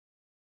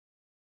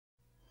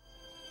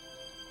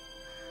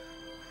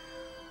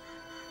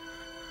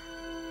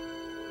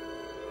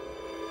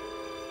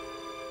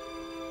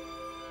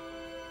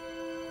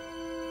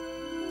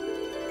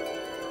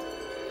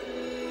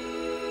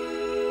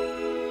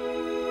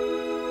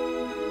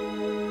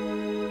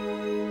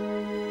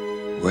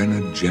When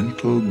a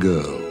gentle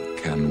girl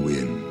can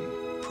win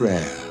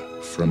prayer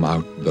from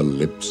out the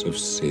lips of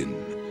sin,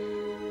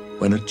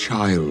 when a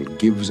child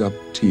gives up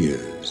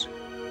tears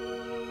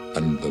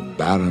and the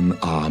barren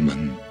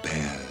almond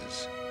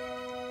bears,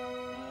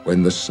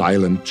 when the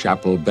silent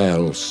chapel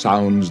bell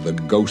sounds the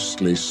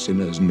ghostly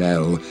sinner's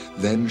knell,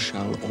 then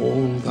shall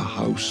all the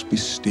house be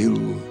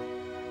still,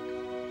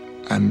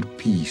 and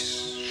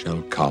peace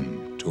shall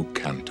come to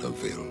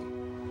Canterville.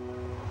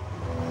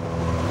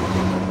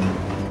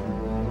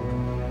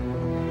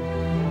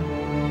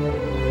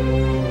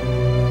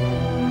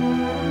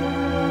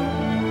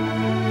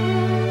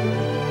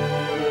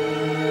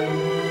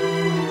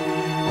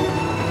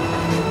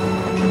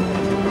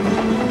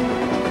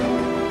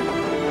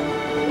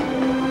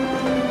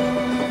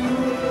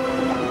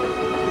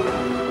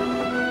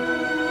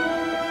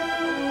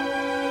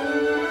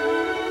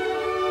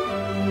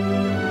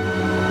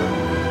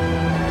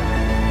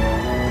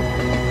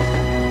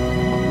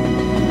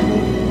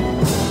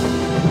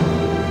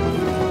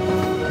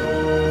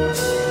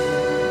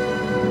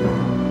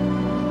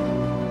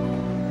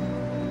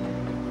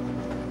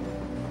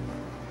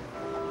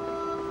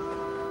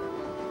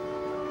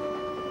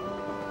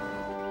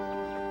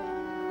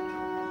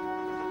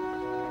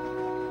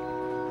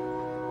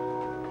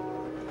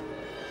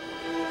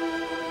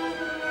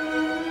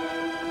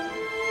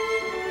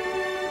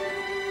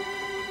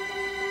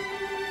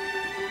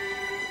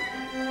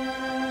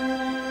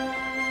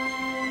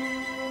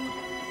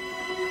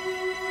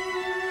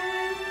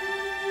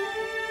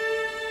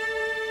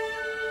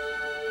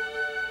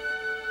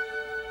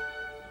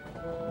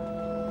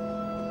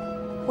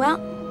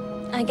 Well,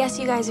 I guess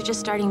you guys are just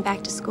starting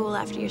back to school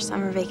after your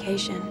summer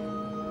vacation.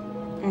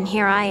 And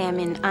here I am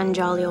in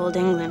unjolly old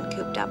England,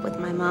 cooped up with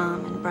my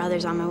mom and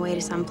brothers on my way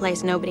to some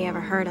place nobody ever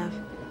heard of.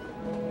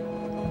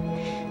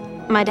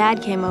 My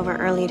dad came over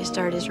early to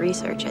start his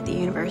research at the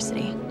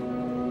university.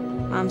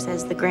 Mom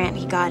says the grant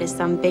he got is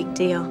some big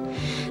deal,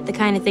 the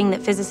kind of thing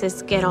that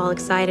physicists get all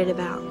excited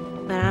about.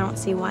 But I don't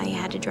see why he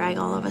had to drag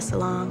all of us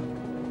along.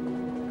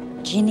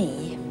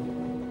 Ginny,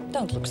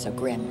 don't look so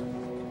grim.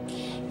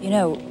 You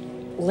know,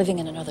 living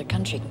in another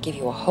country can give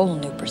you a whole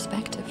new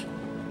perspective.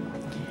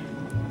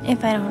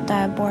 If I don't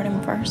die of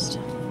boredom first.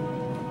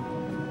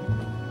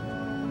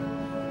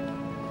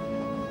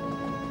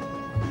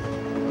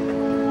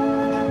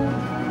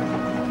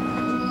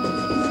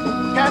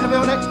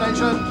 Canterville, next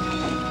station.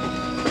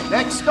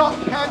 Next stop,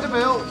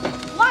 Canterville.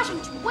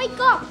 Washington, wake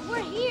up!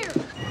 We're here!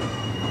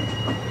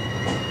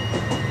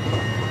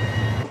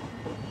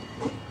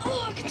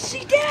 Oh, I can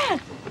see Dad!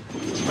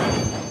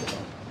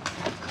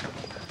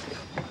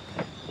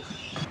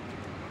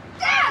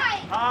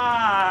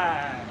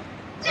 Hi!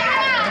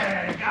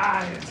 Dad! Hey,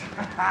 guys!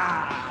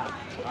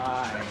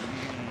 Hi.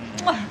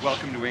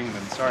 Welcome to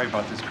England. Sorry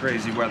about this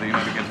crazy weather. You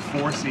know, we get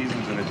 4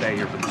 seasons in a day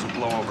here, but this will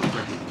blow over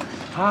quickly.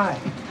 Hi.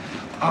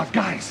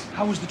 Guys,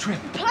 how was the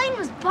trip? The plane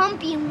was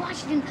bumpy and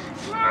Washington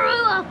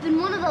threw up in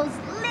one of those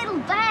little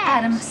bags.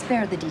 Adam,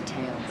 spare the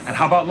details. And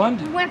how about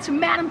London? We went to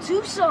Madame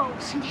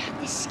Tussauds, and they had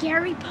this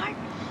scary part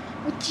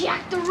with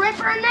Jack the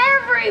Ripper and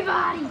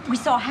everybody. We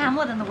saw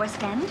Hamlet in the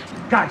West End.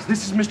 Guys,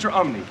 this is Mr.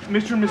 Umney.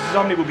 Mr. and Mrs.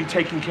 Umney will be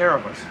taking care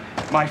of us.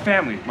 My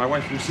family, my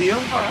wife Lucille,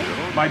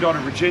 my daughter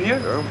Virginia,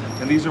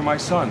 and these are my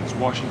sons,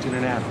 Washington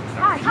and Adam.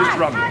 Hi,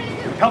 Mr. Umney. how do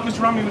you do? Help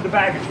Mr. Umney with the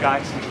baggage,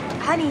 guys.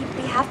 Honey,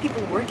 we have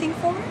people working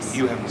for us?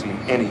 You haven't seen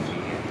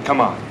anything yet.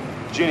 Come on.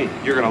 Ginny,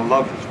 you're gonna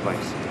love this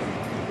place.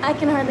 I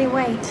can hardly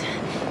wait.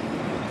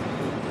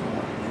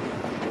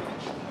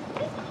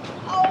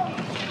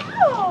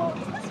 Oh,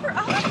 is this for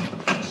us?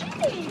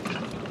 Ginny!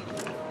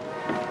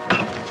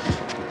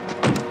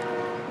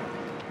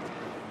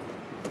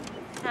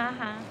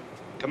 Uh-huh.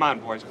 Come on,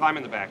 boys. Climb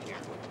in the back here.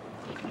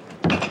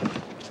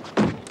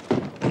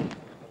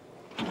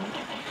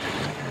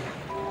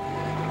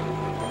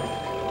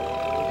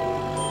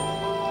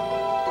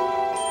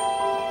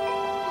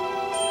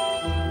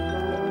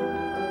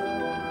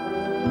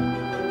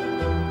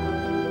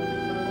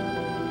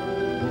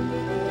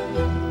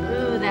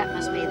 Ooh, that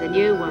must be the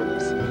new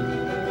ones.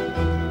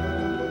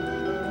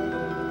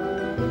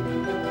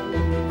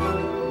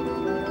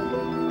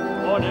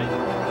 Morning.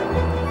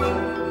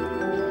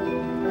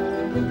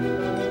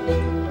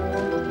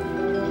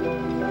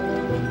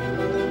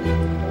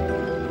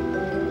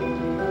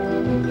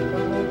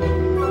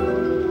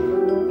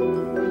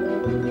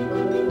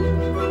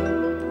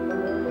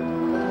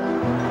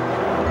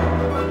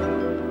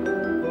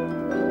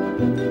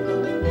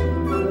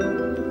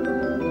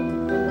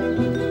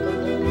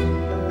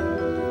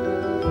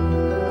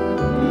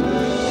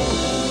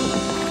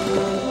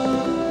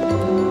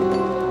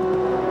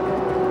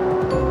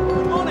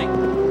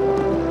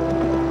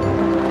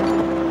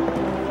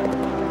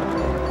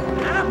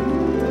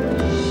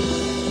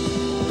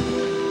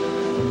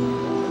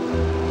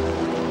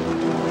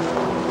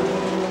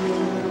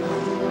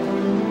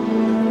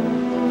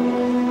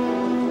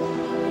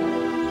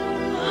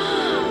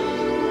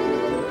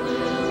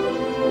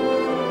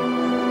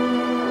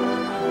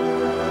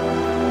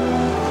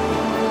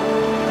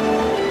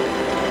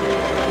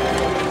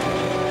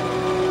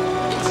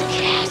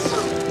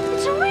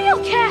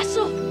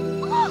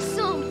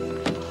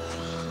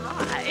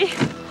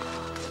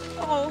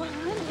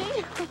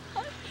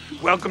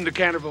 welcome to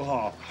Canterville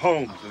Hall,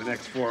 home for the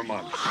next 4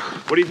 months.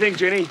 What do you think,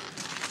 Ginny?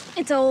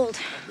 It's old.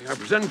 May I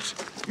present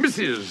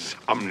Mrs.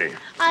 Umney.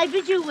 I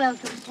bid you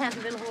welcome to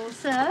Canterville Hall,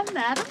 sir,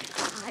 madam.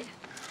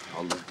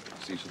 I'll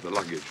see to the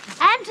luggage.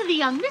 And to the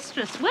young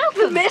mistress,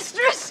 welcome. The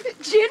mistress?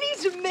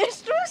 Ginny's a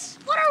mistress?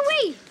 What are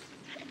we?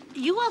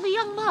 You are the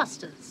young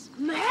masters.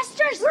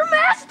 Masters? We're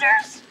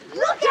masters?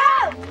 Look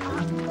out!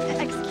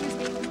 Excuse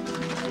me.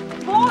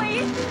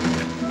 Boys!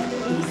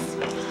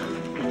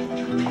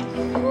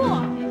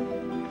 Whoa.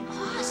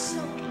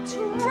 Awesome.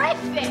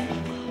 Terrific.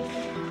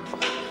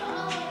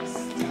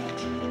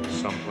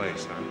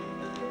 Someplace, huh?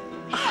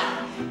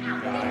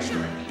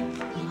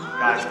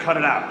 Guys, cut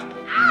it out.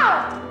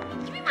 Ow!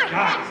 Give me my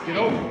hat. Guys, get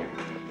over here.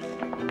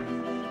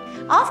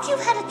 After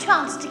you've had a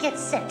chance to get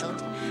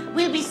settled,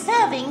 we'll be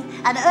serving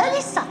an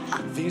early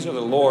supper. These are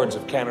the lords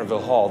of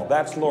Canterville Hall.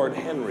 That's Lord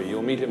Henry.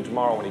 You'll meet him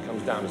tomorrow when he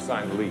comes down to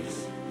sign the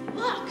lease.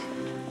 Look.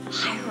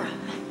 Hiram.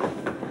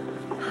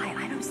 Hi,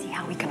 I don't see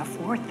how we can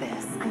afford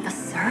this. And the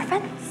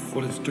servants?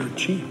 Well, it's dirt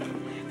cheap.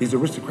 These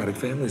aristocratic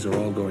families are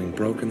all going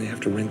broke and they have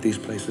to rent these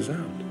places out.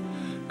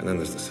 And then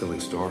there's the silly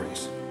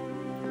stories.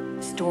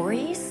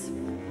 Stories?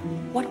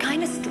 What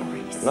kind of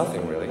stories?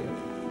 Nothing, really.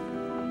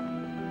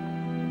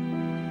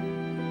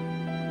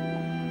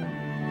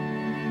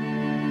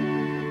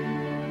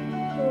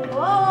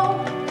 Whoa.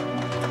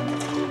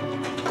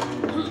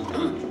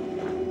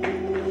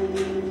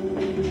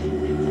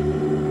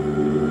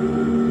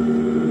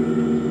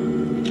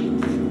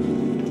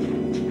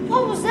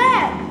 What was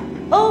that?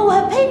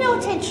 Oh, pay no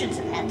attention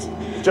to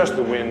that. Just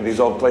the wind. These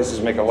old places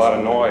make a lot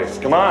of noise.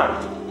 Come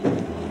on.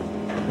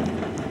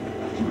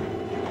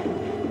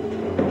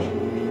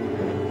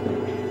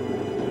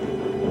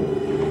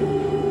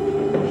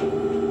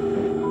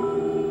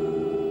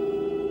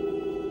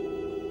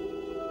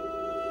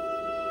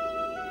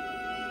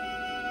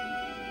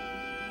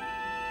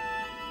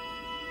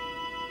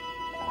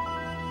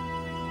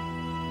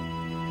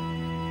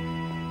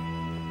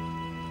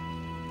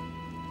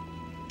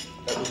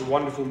 That was a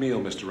wonderful meal,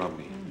 Mr.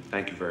 Rumney.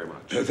 Thank you very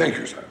much. Thank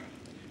you, sir.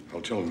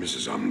 I'll tell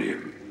Mrs.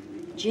 Umney.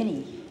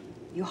 Ginny,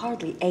 you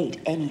hardly ate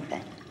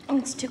anything.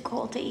 It's too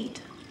cold to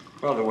eat.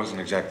 Well, there wasn't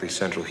exactly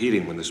central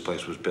heating when this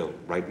place was built,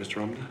 right, Mr.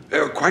 Rumney?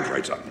 Quite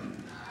right, sir.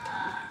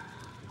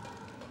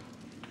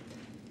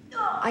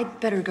 I'd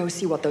better go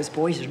see what those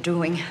boys are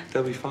doing.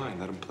 They'll be fine.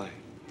 Let them play.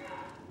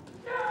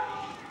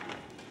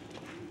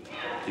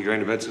 You going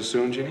to bed so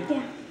soon, Ginny?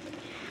 Yeah.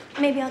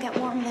 Maybe I'll get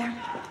warm there.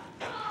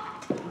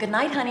 Good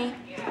night, honey.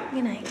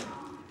 Good night.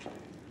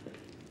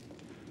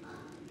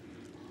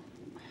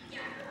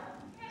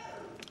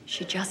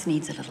 She just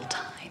needs a little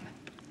time.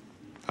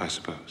 I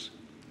suppose.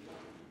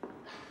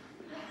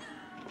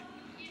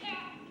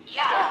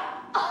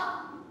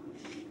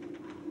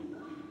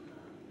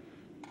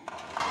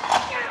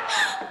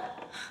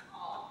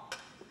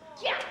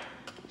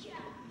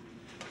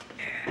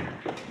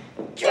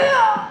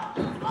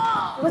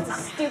 What's a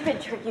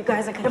stupid trick, you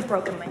guys? I could have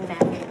broken my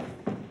neck.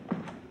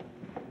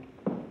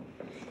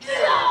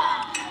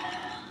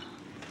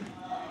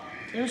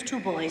 Those two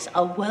boys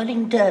are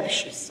whirling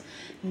dervishes.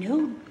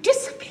 No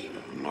discipline.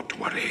 Not to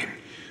worry.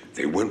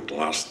 They won't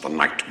last the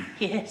night.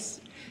 Yes.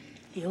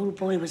 The old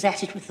boy was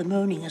at it with the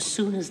moaning as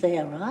soon as they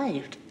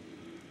arrived.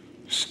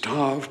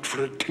 Starved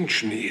for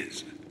attention he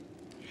is.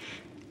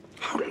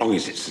 How long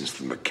is it since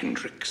the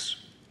McKendricks?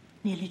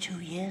 Nearly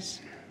 2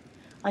 years.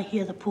 I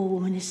hear the poor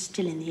woman is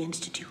still in the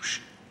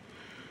institution.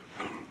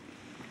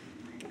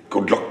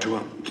 Good luck to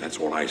her. That's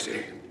all I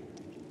say.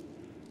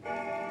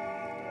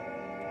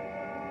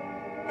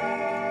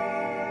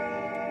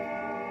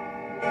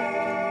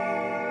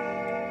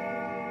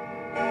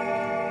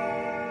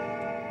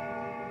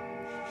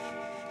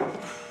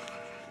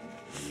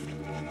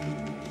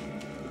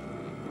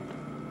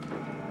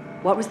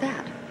 What was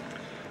that?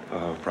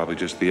 Probably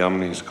just the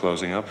Umneys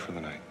closing up for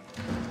the night.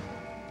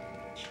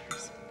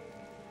 Cheers.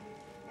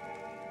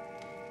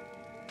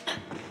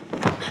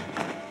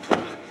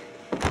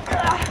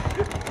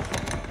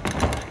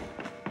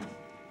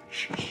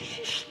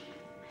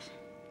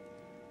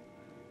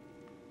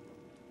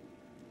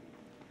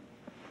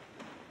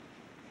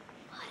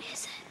 What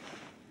is it?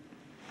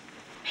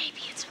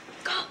 Maybe it's a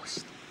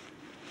ghost.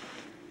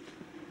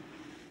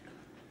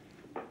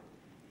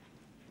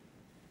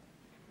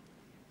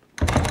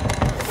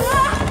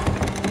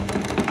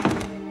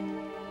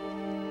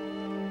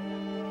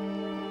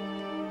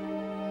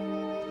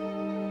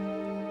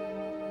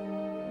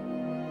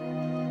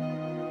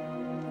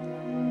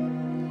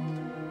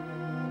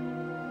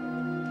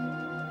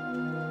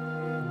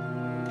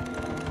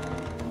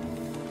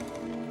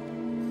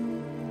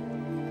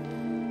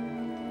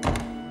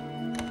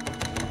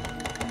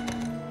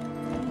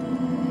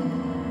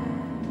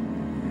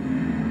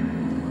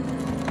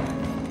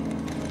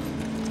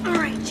 All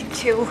right, you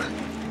two.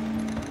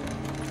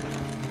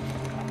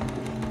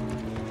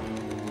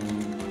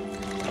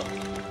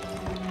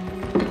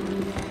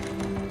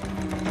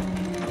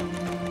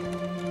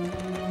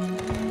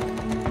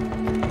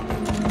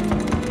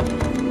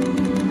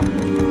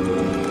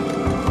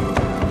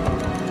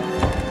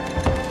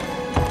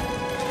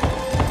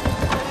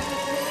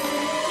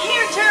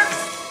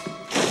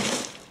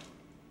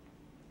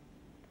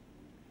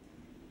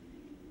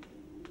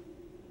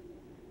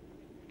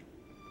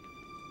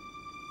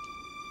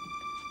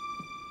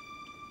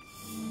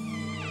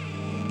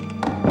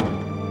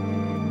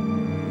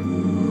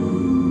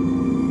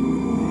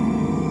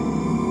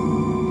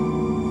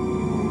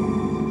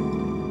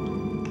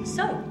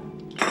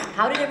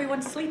 how did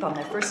everyone sleep on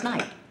their first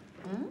night?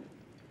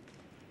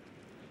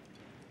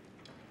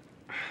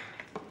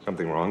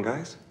 Something wrong,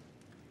 guys?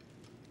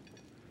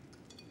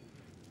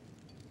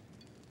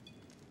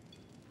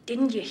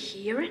 Didn't you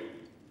hear it?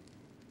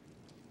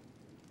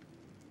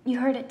 You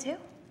heard it too?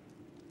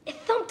 It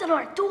thumped at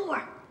our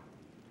door.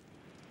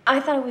 I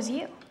thought it was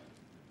you.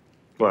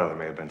 Well, there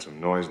may have been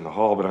some noise in the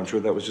hall, but I'm sure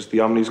that was just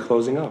the Omnis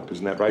closing up.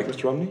 Isn't that right,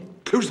 Mr. Omni?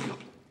 Closing up?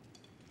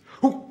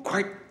 Oh,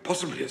 quite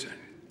possibly, sir.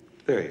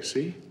 There, you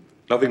see?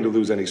 Nothing to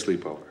lose any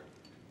sleep over.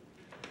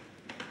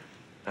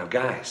 Now,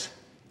 guys,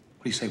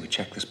 what do you say we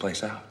check this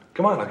place out?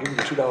 Come on, I'll give you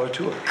the $2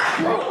 tour.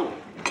 No.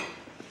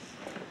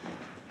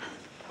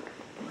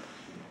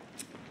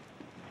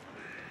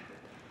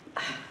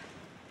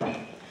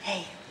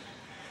 Hey,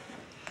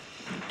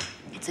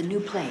 it's a new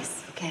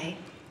place, okay?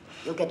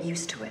 You'll get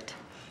used to it.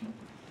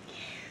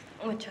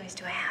 What choice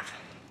do I have?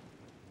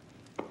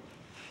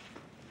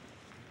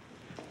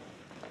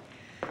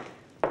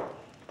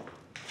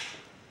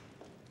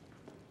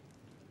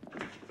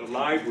 The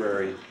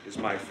library is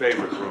my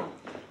favorite room.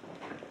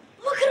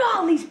 Look at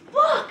all these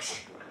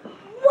books.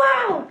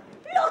 Wow,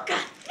 look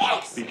at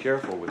this. Be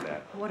careful with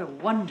that. What a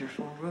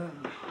wonderful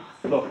room.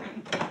 Look,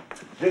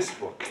 this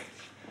book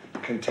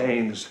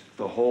contains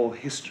the whole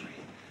history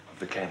of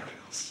the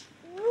Cantervilles.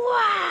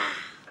 Wow.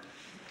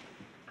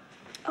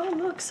 Oh,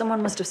 look,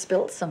 someone must have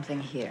spilled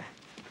something here.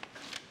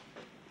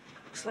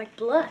 Looks like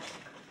blood.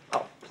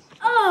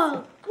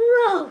 Oh,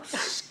 gross.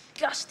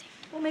 Disgusting.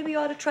 Well, maybe you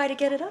ought to try to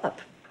get it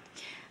up.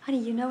 Honey,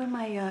 you know in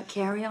my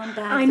carry-on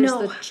bag, I there's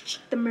know.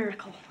 The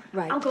miracle.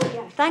 Right. I'll go get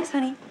it. Thanks,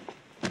 honey.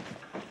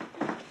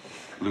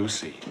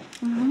 Lucy,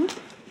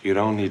 you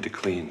don't need to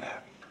clean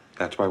that.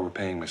 That's why we're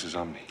paying Mrs.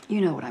 Omni. You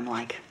know what I'm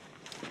like.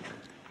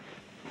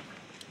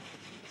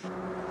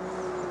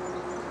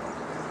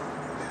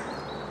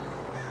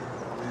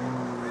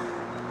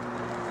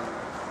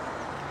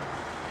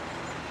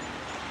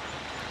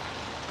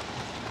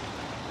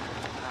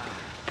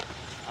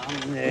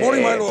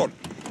 Morning, my lord.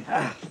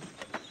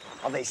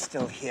 Are they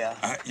still here?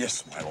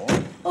 Yes, my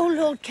lord. Oh,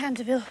 Lord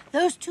Canterville,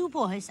 those two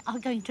boys are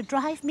going to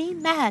drive me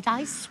mad,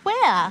 I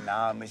swear.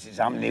 Now, Mrs.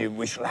 Umney,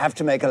 we shall have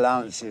to make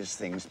allowances,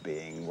 things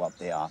being what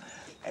they are.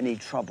 Any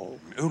trouble?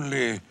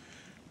 Only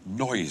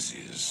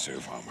noises so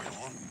far, my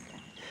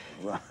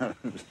lord. Well,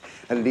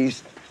 at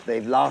least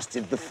they've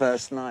lasted the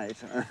first night.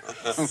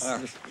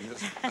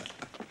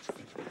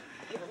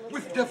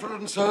 With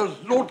deference,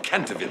 Lord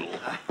Canterville.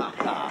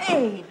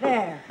 Hey,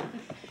 there.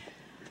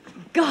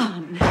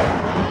 Gone.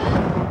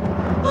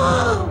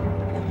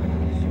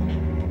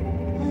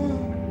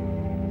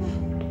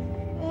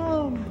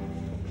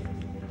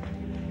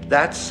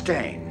 That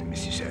stain,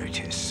 Mrs.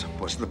 Otis,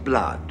 was the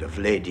blood of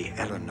Lady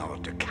Eleanor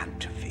de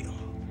Canterville,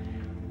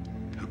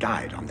 who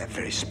died on that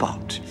very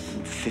spot in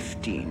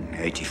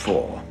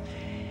 1584.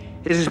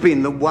 It has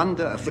been the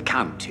wonder of the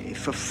county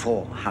for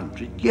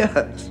 400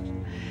 years,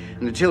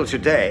 and until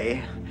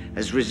today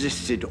has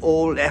resisted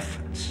all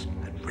efforts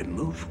at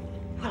removal.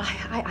 Well,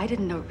 I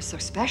didn't know it was so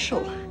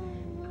special.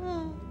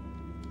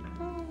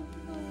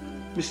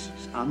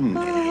 Mrs.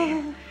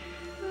 Umney,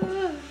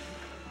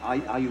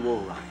 are you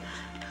all right?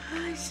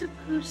 I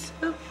suppose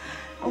so.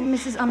 Oh,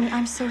 Mrs. Umney,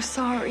 I'm so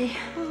sorry.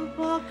 Oh,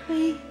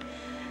 Marguerite,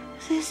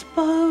 this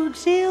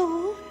bodes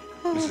ill.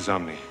 Mrs.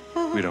 Omni,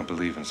 we don't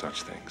believe in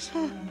such things.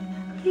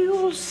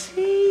 You'll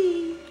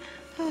see.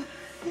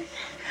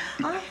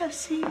 I have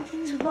seen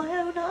things with my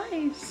own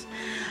eyes.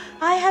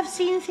 I have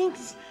seen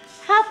things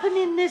happen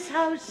in this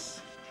house.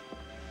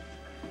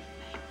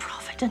 May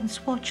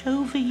Providence watch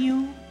over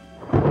you.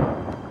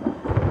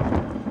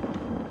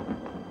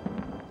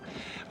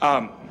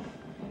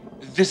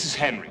 This is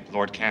Henry,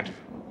 Lord Canterville.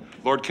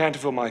 Lord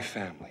Canterville, my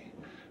family.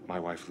 My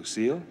wife,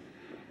 Lucille.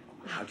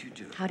 How do you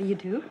do? How do you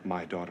do?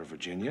 My daughter,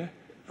 Virginia.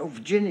 Oh,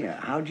 Virginia,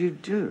 how do you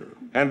do?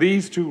 And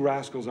these two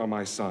rascals are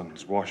my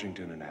sons,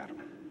 Washington and Adam.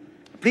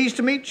 Pleased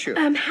to meet you.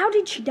 How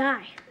did she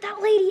die?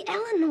 That lady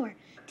Eleanor.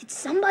 Did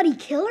somebody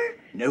kill her?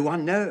 No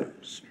one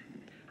knows.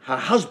 Her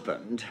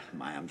husband,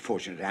 my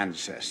unfortunate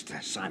ancestor,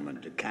 Simon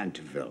de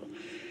Canterville,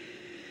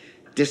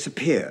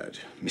 disappeared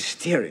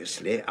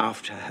mysteriously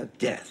after her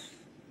death.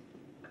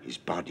 His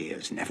body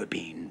has never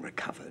been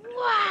recovered.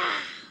 Wow.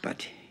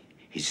 But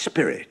his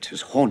spirit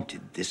has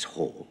haunted this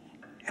hall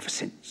ever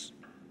since.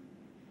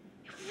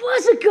 It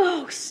was a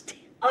ghost.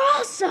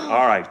 Awesome.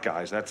 All right,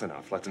 guys, that's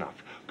enough. That's enough.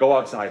 Go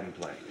outside and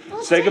play.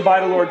 Say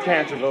goodbye to Lord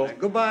Canterville.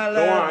 Goodbye,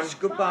 lads.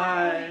 Go on.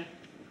 Goodbye.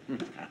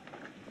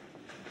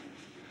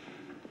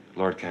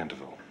 Lord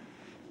Canterville,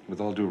 with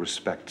all due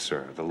respect,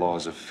 sir, the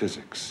laws of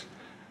physics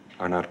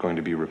are not going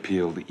to be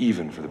repealed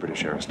even for the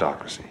British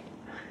aristocracy.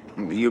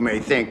 You may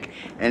think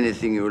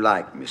anything you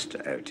like,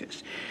 Mr.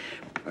 Otis.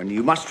 And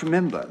you must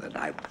remember that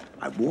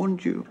I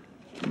warned you.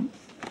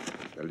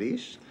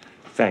 Elise?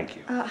 Thank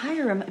you.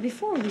 Hiram,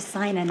 before we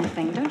sign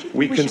anything, don't you think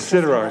We should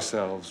consider just-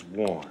 ourselves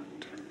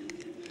warned.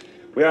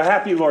 We are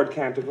happy, Lord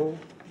Canterville,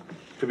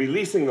 to be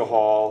leasing the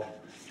hall,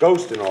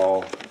 ghost and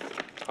all,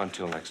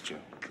 until next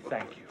June.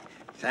 Thank you.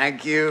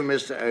 Thank you,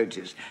 Mr.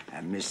 Otis.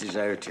 And Mrs.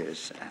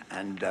 Otis.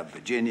 And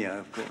Virginia,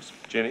 of course.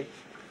 Ginny?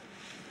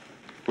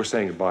 We're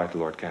saying goodbye to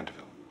Lord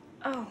Canterville.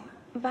 Oh,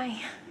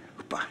 bye.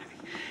 Goodbye.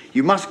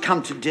 You must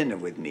come to dinner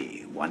with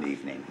me one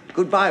evening.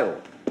 Goodbye,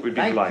 all. We'd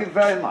be Thank delighted. you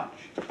very much.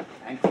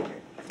 Thank you.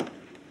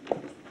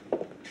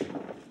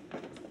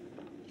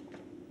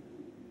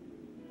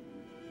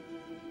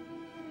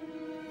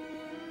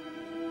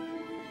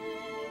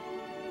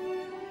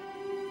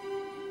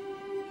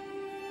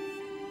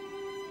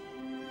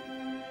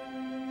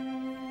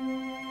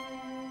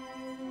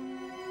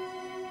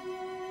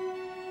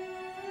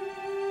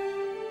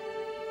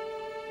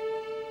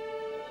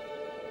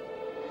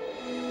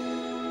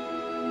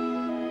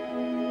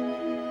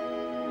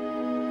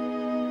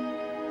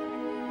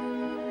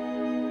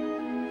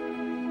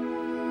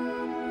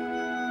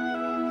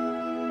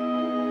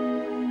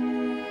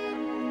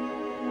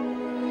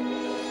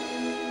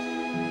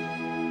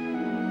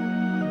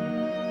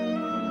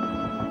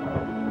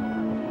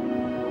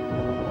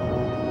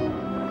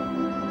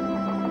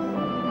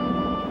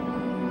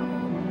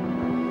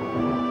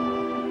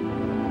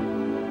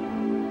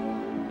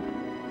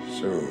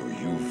 So,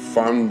 you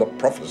found the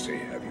prophecy,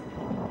 have you?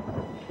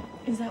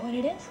 Is that what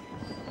it is?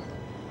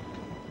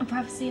 A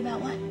prophecy about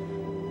what?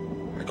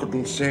 I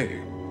couldn't say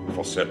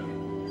for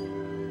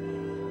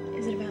certain.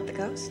 Is it about the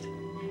ghost?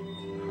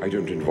 I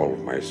don't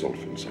involve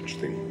myself in such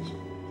things.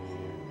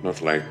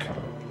 Not like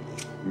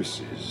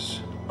Mrs.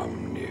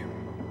 Neve.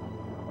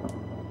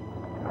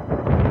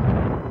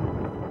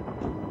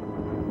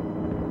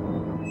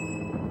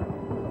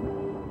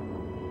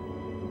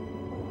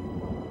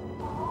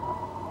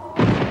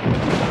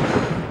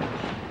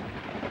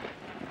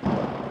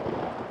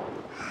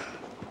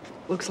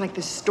 Looks like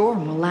this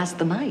storm will last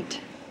the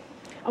night.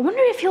 I wonder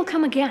if he'll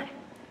come again.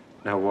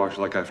 Now, Wash,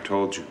 like I've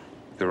told you,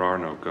 there are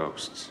no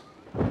ghosts.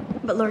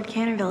 But Lord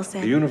Canterville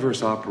said... The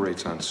universe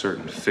operates on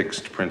certain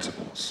fixed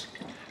principles.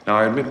 Now,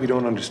 I admit we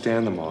don't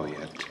understand them all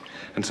yet.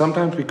 And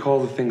sometimes we call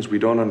the things we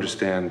don't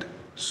understand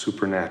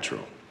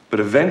supernatural. But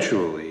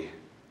eventually,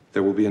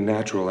 there will be a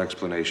natural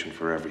explanation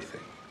for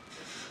everything.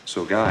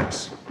 So,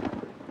 guys,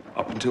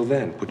 up until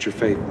then, put your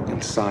faith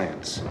in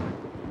science,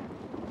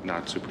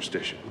 not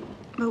superstition.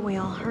 But we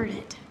all heard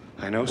it.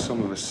 I know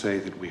some of us say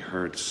that we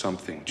heard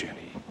something,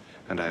 Jenny.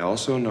 And I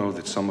also know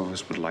that some of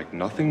us would like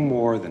nothing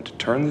more than to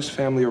turn this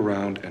family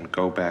around and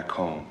go back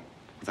home.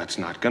 That's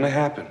not gonna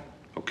happen,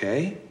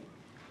 okay?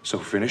 So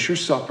finish your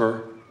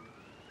supper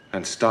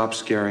and stop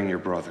scaring your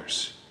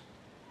brothers.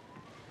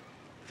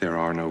 There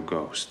are no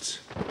ghosts.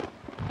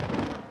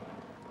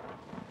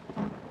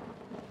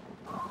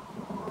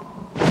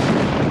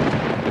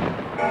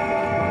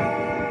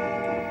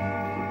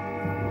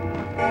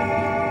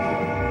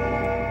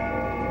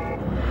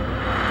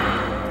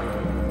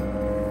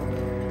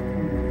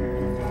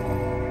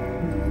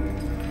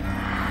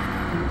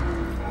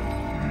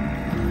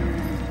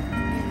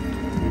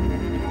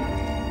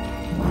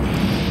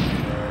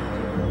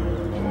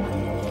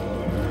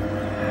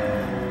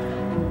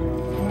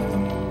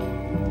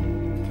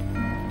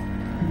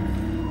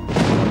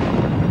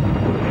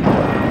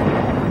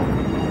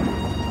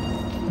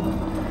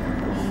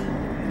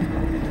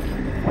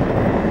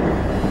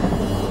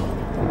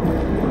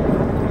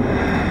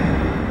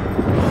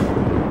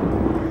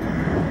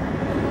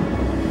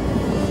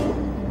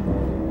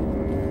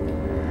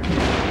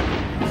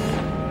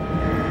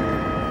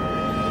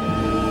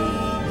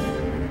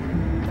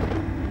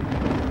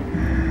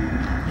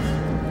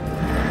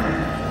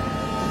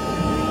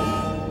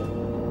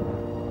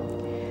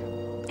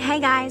 Hey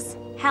guys,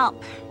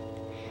 help.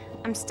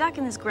 I'm stuck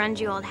in this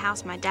grungy old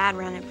house my dad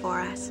rented for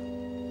us.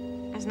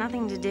 There's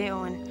nothing to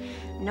do and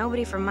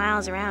nobody for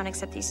miles around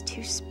except these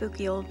two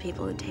spooky old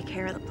people who take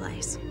care of the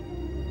place.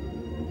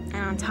 And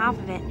on top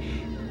of it,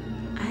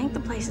 I think the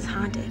place is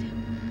haunted.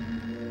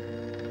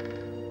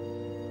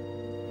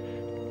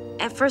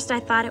 At first I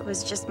thought it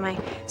was just my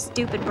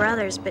stupid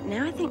brothers, but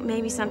now I think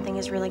maybe something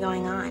is really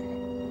going on.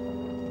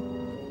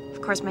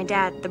 Of course, my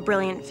dad, the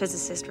brilliant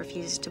physicist,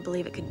 refuses to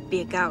believe it could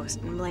be a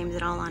ghost and blames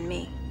it all on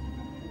me,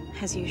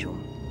 as usual.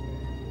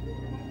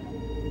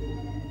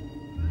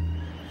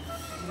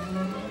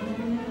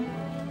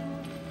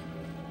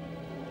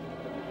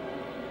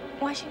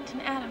 Washington,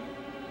 Adam,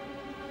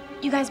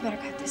 you guys better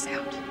cut this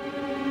out.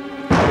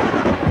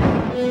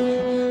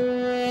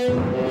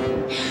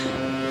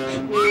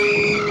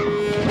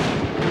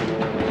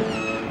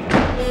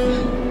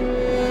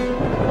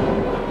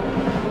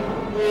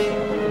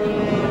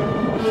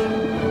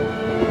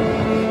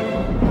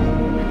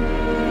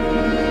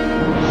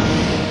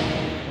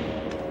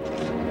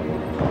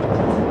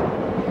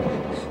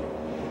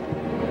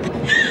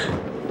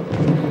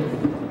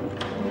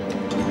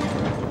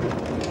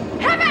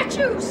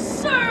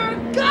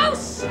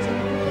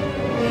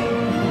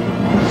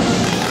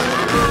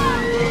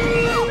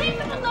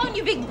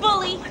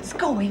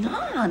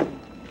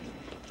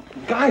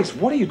 Guys,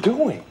 what are you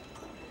doing?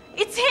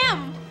 It's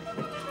him!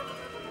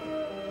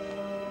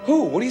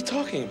 Who? What are you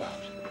talking about?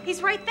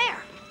 He's right there.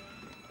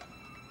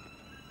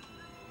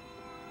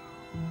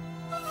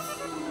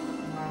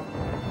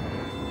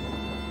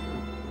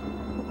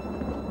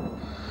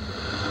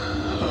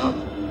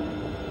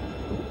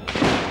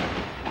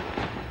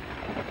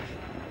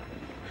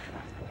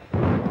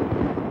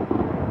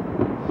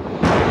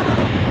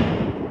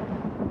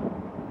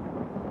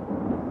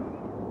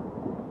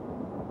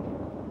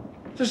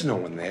 There's no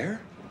one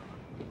there.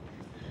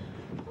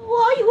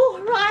 Oh, are you all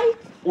right?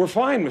 We're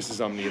fine,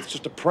 Mrs. Umney. It's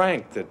just a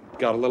prank that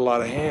got a little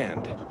out of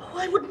hand. Oh,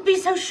 I wouldn't be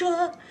so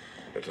sure.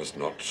 Let us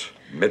not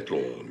meddle,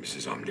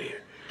 Mrs. Umney.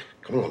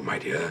 Come along, my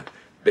dear.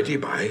 Betty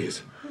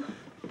buys.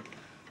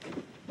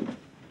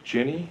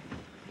 Ginny,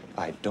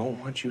 I don't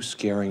want you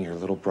scaring your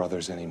little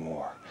brothers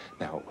anymore.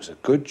 Now, it was a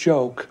good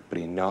joke, but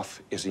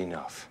enough is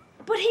enough.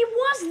 But he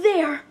was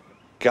there.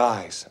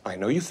 Guys, I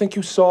know you think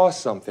you saw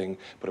something,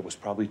 but it was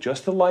probably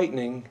just the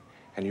lightning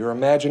and your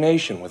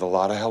imagination with a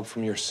lot of help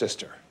from your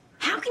sister.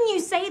 How can you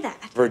say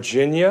that?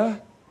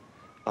 Virginia,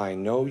 I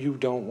know you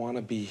don't want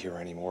to be here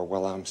anymore.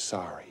 Well, I'm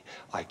sorry.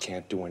 I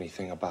can't do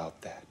anything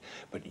about that.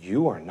 But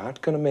you are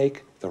not going to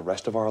make the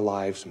rest of our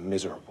lives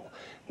miserable.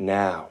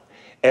 Now,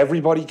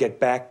 everybody get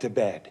back to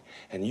bed.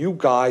 And you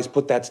guys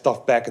put that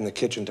stuff back in the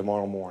kitchen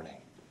tomorrow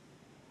morning.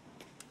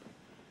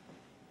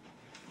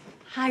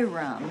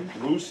 Hiram.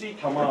 Lucy,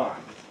 come on.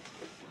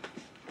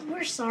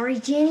 We're sorry,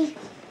 Ginny.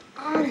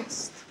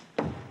 Honest.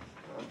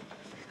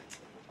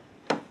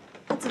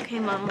 It's okay,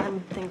 Mom. Let him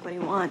think what he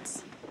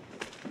wants.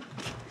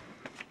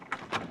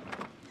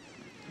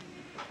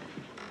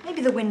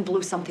 Maybe the wind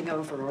blew something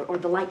over, or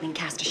the lightning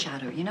cast a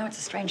shadow. You know, it's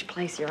a strange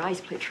place. Your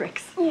eyes play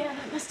tricks. Yeah,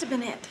 that must have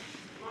been it.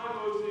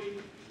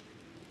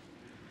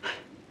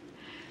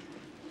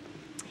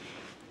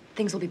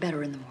 Things will be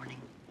better in the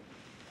morning.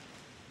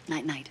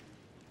 Night-night.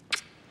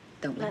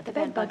 Don't Let the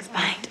bed bugs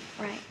bite.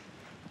 Right.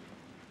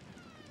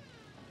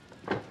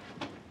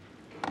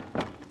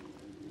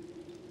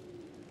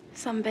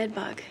 Some bed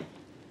bug.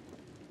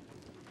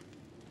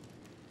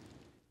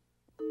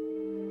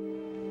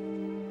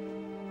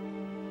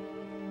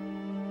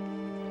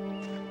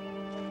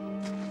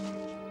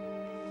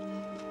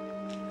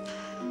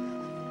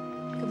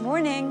 Good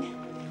morning.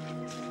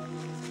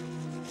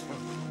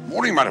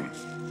 Morning, madam.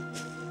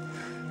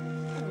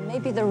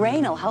 Maybe the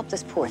rain will help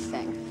this poor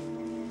thing.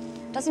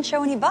 Doesn't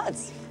show any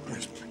buds.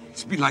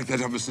 It's been like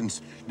that ever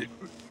since...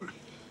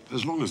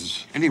 as long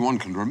as anyone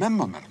can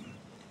remember, madam.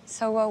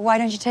 So why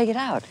don't you take it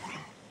out?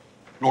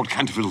 Lord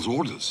Canterville's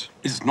orders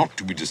is not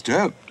to be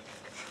disturbed.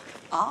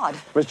 Odd.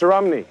 Mr.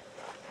 Umney,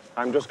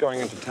 I'm just going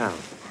into town.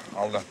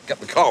 I'll get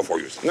the car for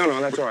you, sir.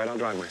 No, that's all right. I'll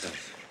drive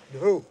myself.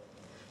 No.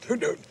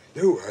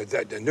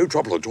 No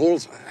trouble at all,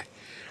 sir.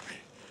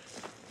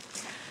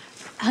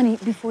 Honey,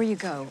 before you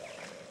go,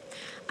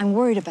 I'm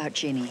worried about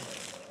Ginny.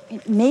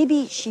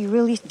 Maybe she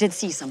really did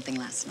see something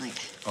last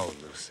night. Oh,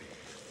 Lucy.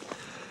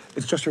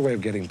 It's just her way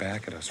of getting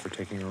back at us for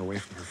taking her away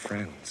from her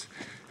friends.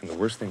 And the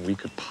worst thing we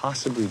could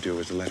possibly do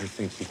is let her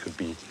think we could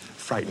be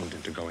frightened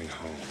into going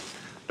home.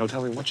 No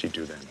telling what she'd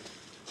do then.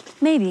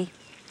 Maybe.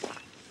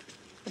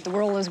 But there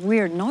were all those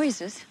weird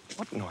noises.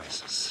 What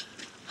noises?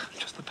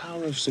 Just the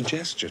power of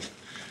suggestion.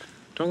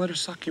 Don't let her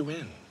suck you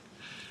in.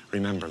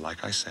 Remember,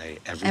 like I say,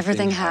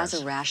 everything has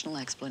a rational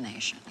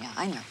explanation. Yeah,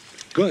 I know.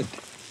 Good.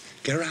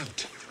 Get her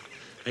out.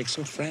 Make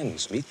some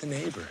friends. Meet the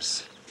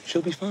neighbors.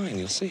 She'll be fine,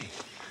 you'll see.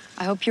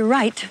 I hope you're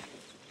right.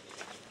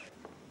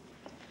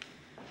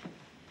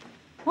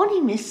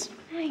 Morning, miss.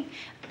 Hi.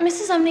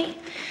 Mrs. Umney,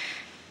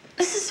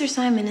 this is Sir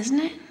Simon, isn't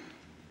it?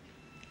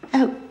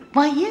 Oh,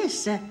 why,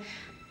 yes.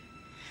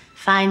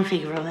 Fine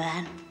figure of a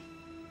man.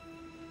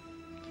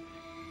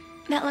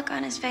 That look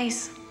on his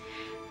face.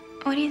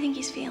 What do you think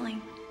he's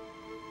feeling?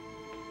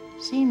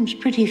 Seems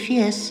pretty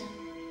fierce.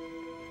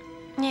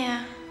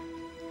 Yeah.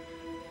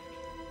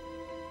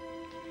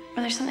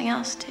 Or there's something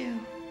else, too.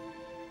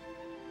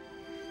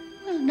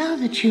 Well, now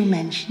that you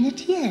mention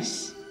it,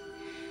 yes.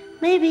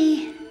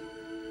 Maybe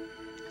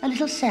a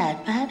little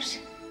sad, perhaps.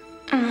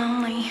 I'm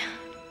lonely.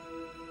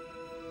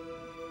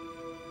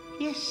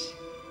 Yes.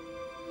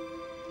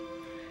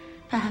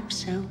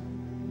 Perhaps so.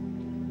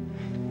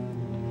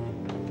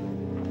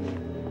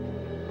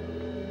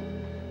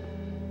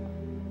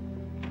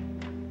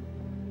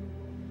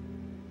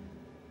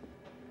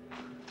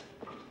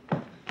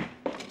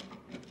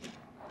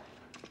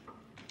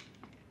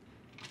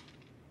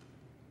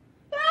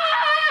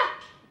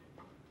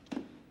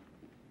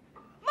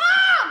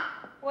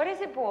 What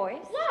is it,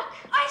 boys? Look,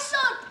 I saw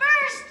it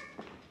first.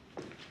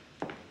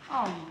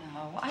 Oh,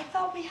 no. I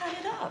thought we had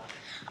it up.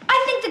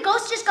 I think the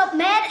ghost just got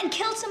mad and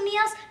killed somebody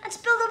else and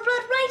spilled the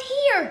blood right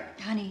here.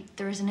 Honey,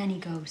 there isn't any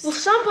ghost. Well,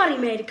 somebody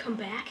made it come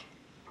back.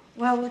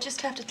 Well, we'll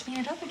just have to clean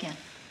it up again.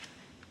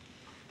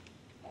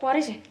 What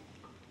is it?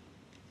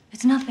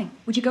 It's nothing.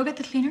 Would you go get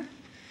the cleaner?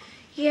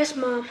 Yes,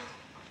 Mom.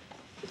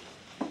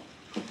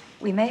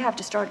 We may have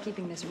to start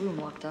keeping this room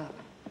locked up.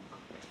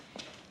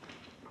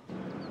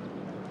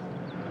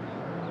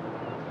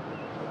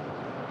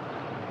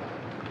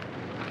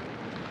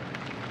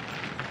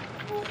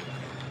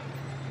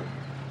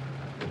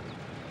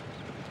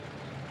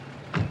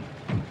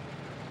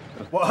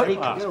 What?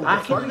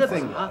 Back into the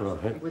thing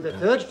with the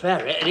third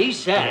ferret, and he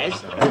says...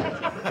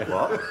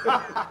 What?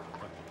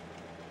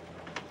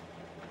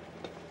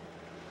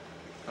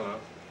 Hello.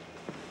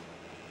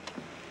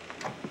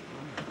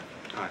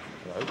 Hi.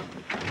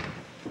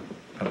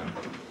 Hello.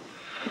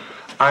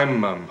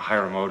 I'm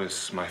Hiram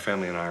Otis. My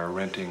family and I are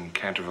renting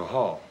Canterville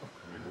Hall.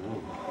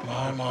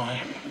 My.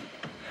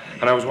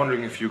 And I was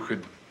wondering if you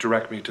could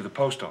direct me to the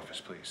post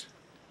office, please.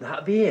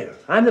 That'll be here.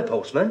 I'm the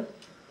postman.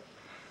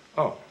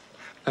 Oh,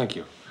 thank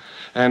you.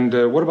 And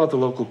what about the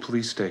local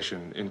police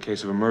station in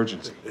case of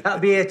emergency? That'll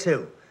be here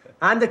too.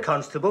 I'm the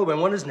constable when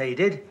one is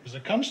needed. As a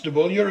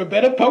constable, you're a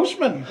better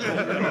postman.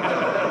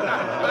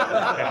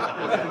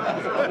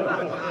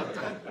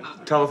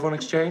 Telephone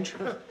exchange?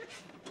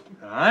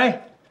 Aye.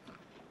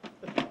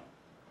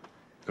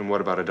 And what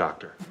about a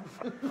doctor?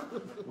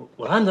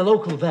 Well, I'm the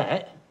local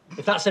vet,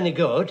 if that's any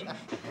good.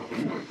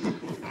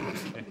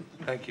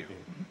 Thank you.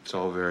 It's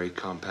all very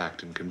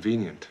compact and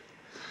convenient.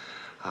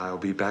 I'll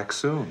be back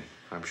soon,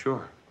 I'm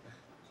sure.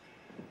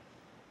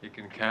 You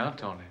can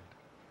count on it.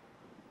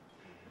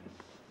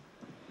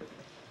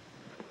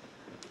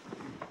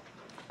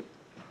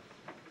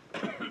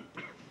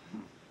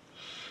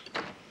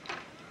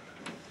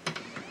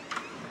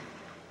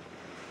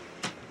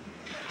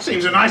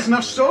 Seems a nice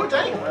enough sort,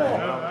 eh?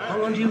 How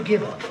long do you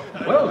give her?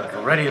 Well, it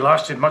already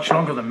lasted much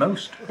longer than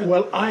most.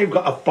 Well, I've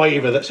got a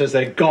fiver that says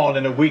they're gone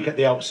in a week at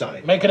the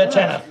outside. Make it a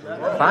tenner.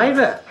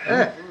 Fiver?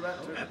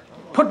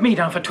 Put me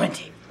down for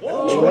 20.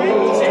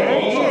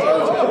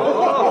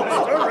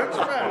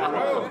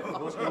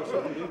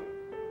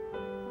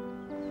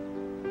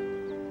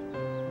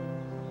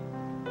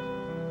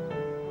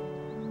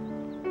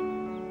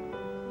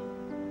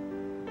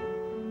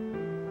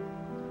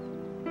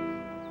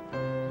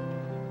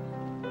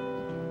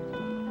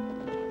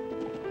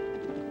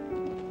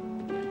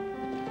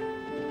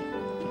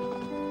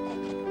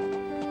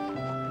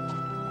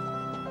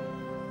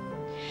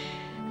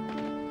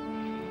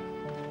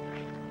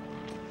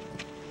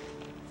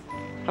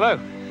 Hello.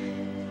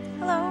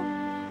 Hello.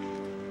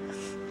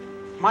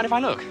 Mind if I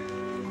look?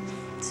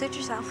 Suit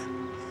yourself.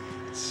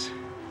 It's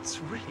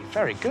really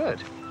very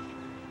good.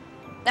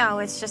 No,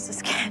 it's just a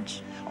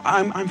sketch.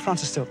 I'm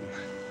Francis Stilton.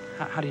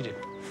 How do you do?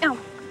 Oh,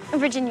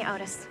 Virginia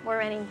Otis. We're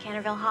renting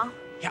Canterville Hall.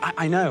 Yeah,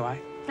 I know.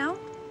 No?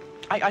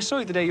 I saw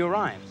you the day you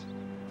arrived.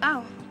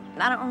 Oh,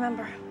 I don't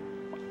remember.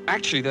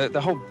 Actually,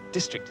 the whole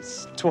district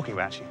is talking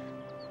about you.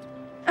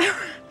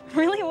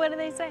 Really? What do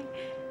they say?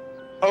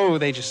 Oh,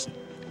 they just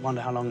wonder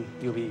how long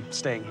you'll be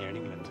staying here in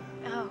England.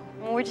 Oh,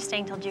 well, we're just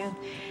staying till June.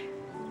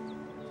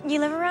 You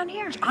live around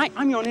here?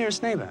 I'm your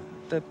nearest neighbour,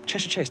 the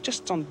Cheshire Chase,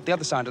 just on the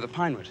other side of the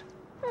Pine Wood.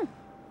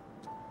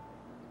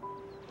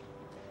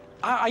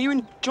 Are you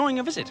enjoying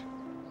your visit?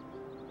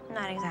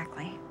 Not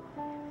exactly.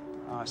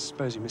 Oh, I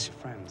suppose you miss your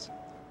friends.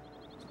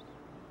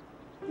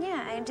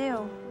 Yeah, I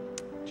do.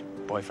 Your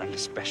boyfriend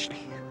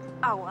especially.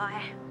 Oh, well,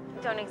 I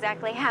don't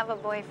exactly have a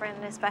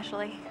boyfriend,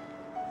 especially.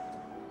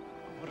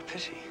 What a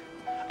pity.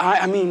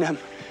 I mean,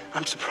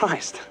 I'm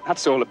surprised.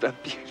 That's all a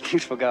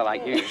beautiful girl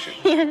like you.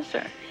 Yeah,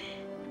 sure.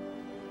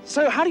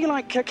 So, how do you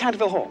like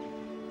Canterville Hall?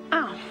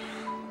 Oh,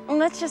 well,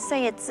 let's just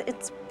say it's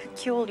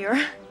peculiar.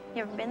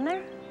 You ever been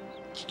there?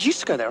 You used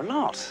to go there a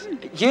lot.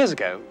 Years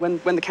ago, when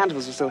the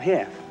Cantervilles were still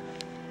here.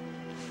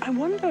 I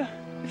wonder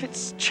if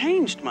it's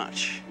changed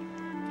much.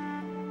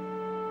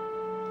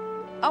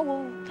 Oh,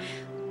 well,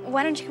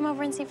 why don't you come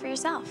over and see for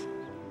yourself?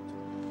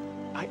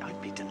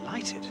 I'd be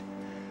delighted.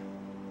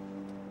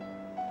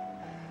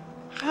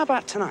 How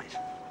about tonight?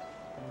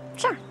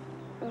 Sure.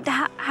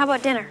 How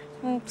about dinner?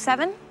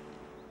 7?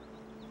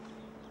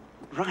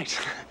 Right.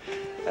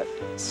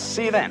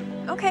 See you then.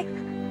 Okay.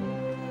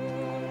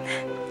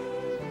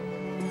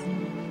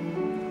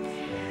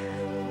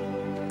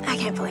 I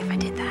can't believe I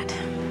did that.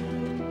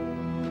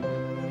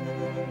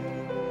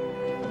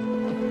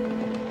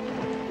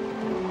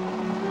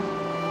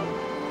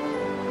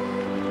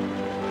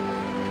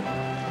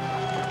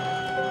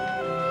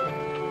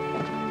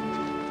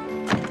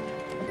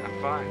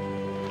 I'm fine.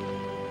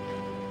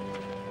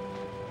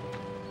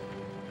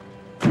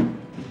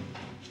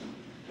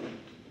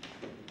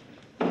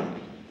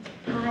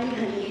 Hi,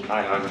 honey.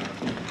 Hi, hon.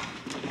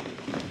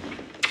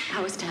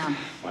 How was town?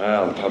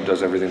 Well, the pub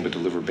does everything but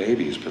deliver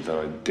babies, but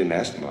though I didn't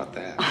ask them about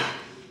that.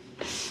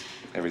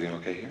 Everything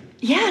okay here?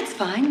 Yeah, it's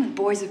fine. The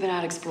boys have been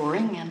out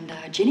exploring, and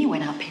Ginny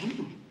went out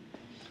painting.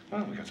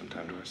 Well, we got some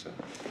time to ourselves.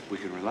 We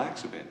can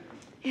relax a bit.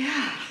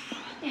 Yeah.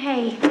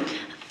 Hey,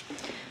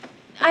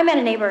 I met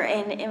a neighbor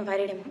and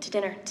invited him to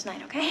dinner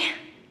tonight, okay?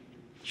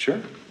 Sure.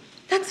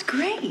 That's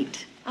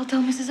great. I'll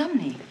tell Mrs.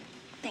 Umney.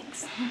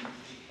 Thanks.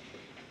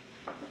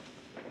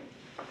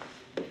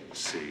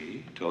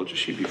 See? Told you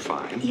she'd be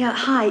fine. Yeah,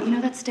 hi. You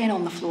know that stain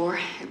on the floor?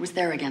 It was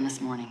there again this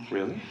morning.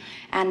 Really?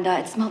 And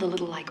it smelled a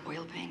little like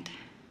oil paint.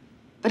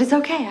 But it's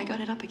okay. I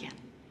got it up again.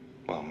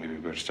 Well, maybe we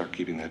better start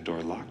keeping that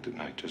door locked at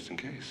night, just in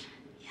case.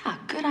 Yeah,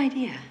 good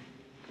idea.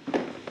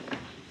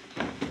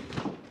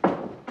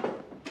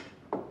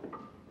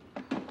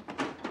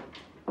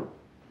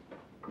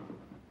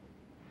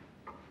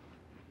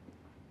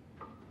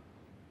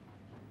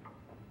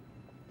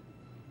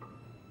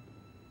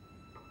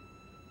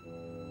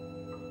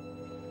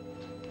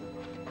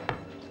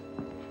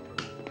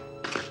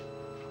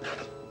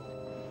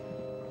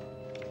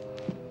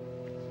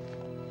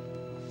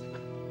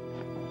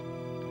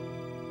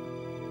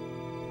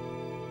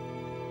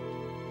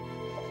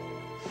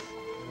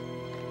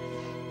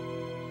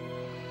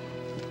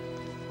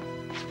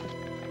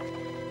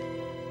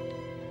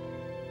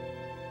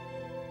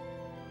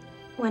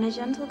 When a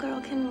gentle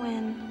girl can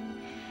win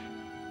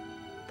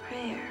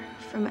prayer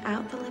from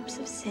out the lips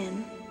of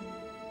sin,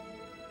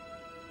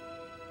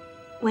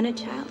 when a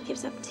child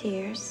gives up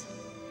tears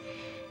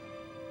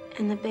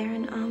and the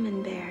barren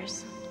almond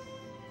bears,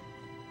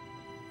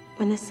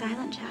 when the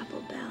silent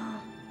chapel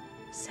bell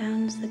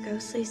sounds the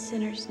ghostly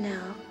sinner's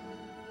knell,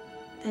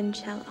 then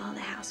shall all the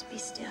house be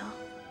still,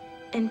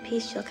 and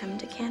peace shall come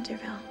to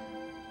Canterville.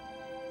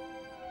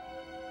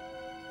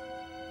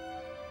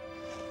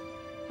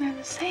 We're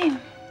the same.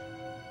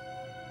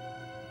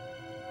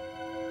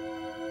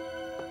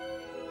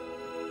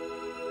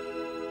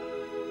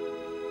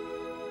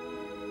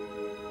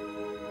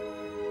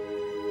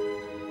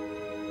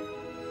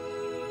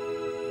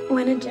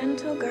 When a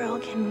gentle girl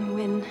can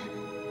win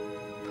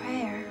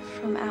prayer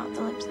from out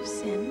the lips of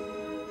sin,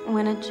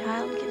 when a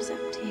child gives up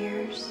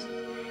tears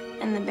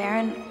and the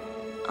barren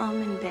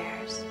almond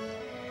bears,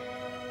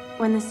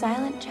 when the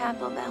silent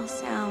chapel bell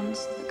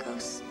sounds the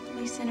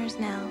ghostly sinner's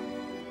knell,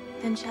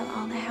 then shall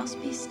all the house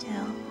be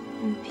still,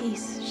 and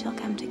peace shall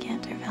come to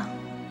Canterville.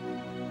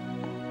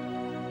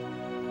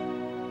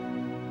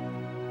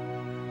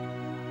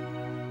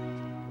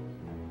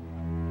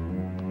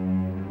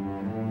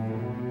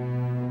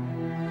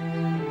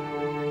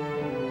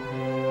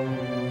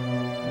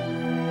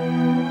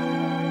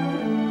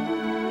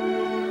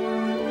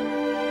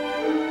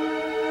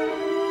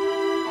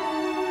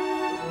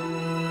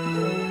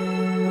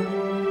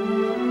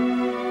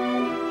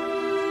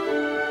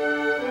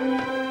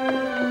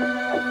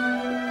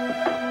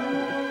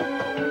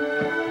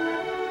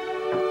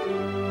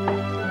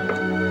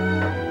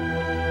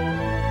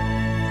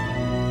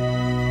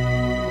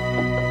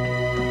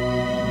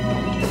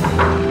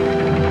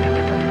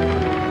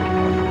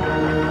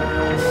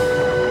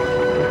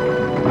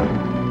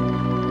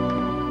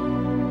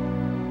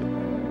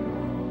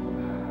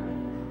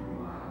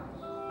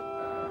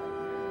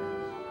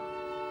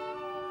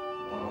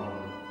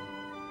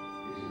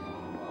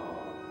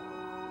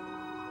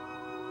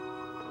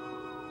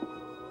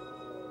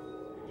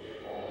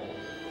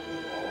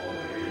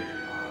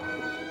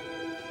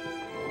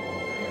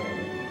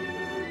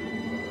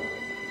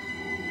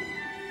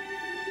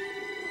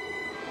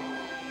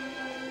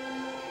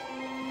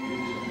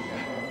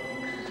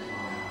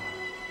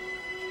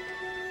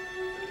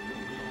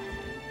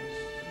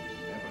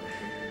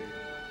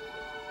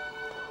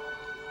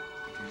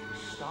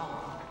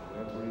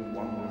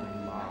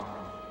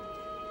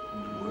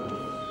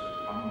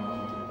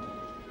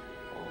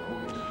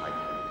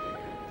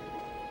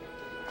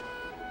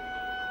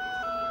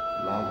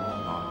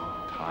 Love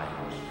not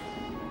time's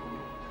food,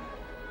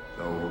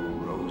 though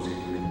rosy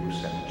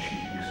lips and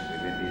cheeks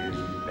within his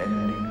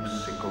bending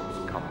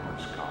sickle's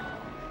compass come.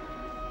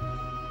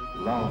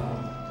 Love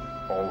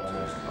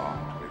alters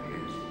not with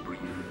his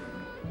brief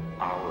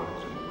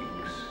hours and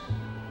weeks,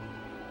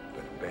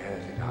 but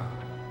bears it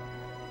out,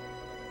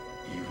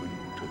 even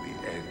to the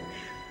edge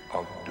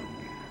of doom.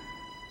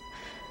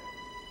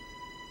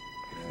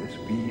 If this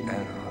be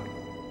error,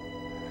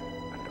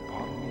 and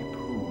upon me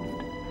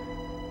proved,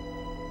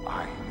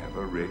 I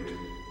never writ,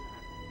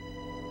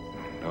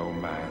 no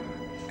man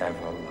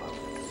ever loved.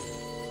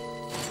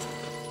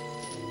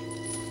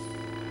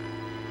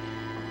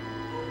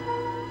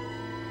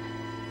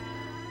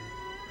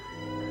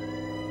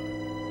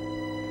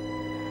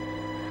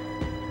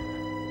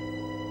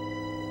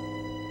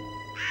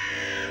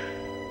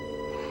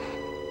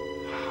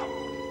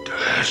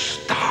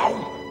 Durst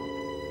thou?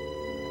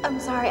 I'm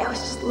sorry, I was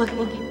just looking.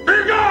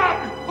 Be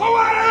gone!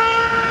 Away!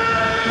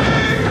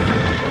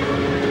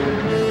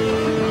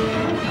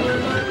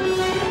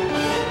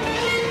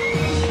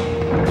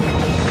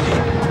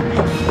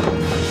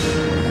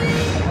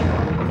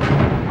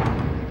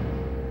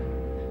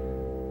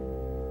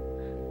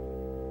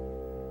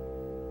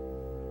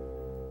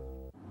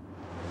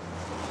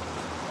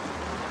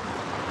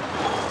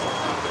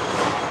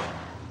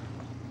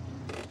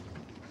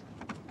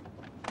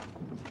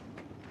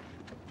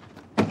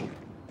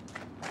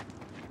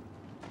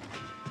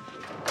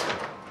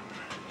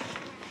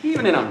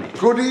 Evening, Omni.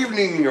 Good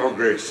evening, Your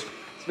Grace.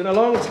 It's been a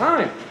long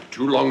time.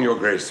 Too long, Your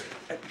Grace.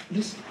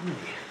 Listen,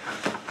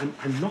 Omni,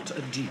 I'm not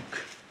a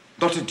duke.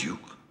 Not a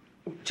duke?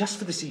 Just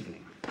for this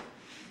evening.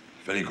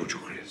 Very good,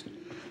 Your Grace.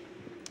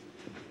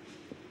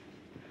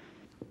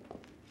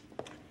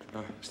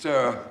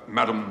 Sir,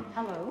 Madam.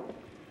 Hello.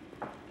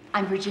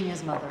 I'm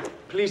Virginia's mother.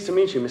 Pleased to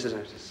meet you, Mrs.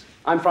 Otis.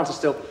 I'm Francis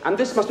Stilton, and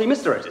this must be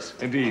Mr. Otis.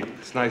 Indeed.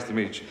 It's nice to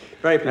meet you.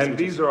 Very pleased. And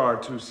these are our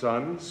two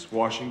sons,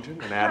 Washington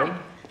and Adam. Hi.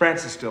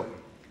 Francis Stilton.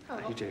 How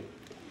do you do?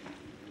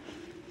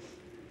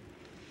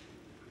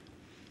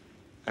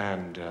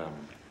 And,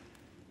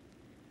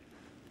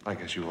 I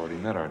guess you've already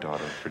met our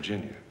daughter,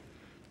 Virginia.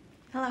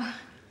 Hello.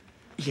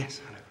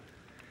 Yes,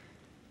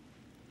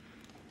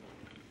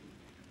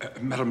 hello.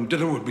 Madam,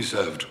 dinner will be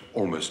served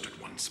almost at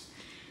once.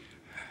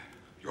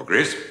 Your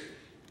Grace?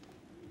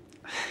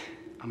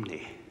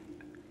 Omni.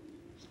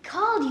 He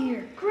called you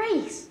your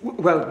grace.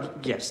 Well,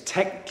 yes,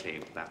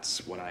 technically,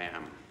 that's what I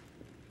am.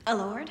 A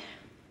lord?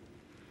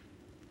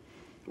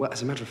 Well,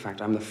 as a matter of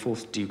fact, I'm the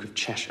 4th Duke of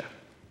Cheshire.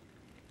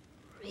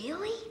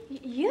 Really?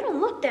 You don't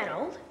look that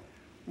old.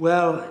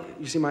 Well,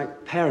 you see, my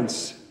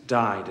parents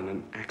died in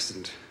an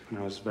accident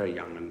when I was very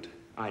young, and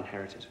I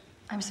inherited.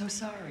 I'm so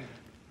sorry.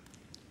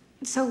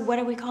 So what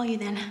do we call you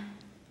then?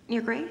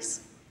 Your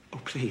Grace? Oh,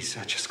 please,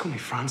 just call me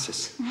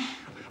Francis.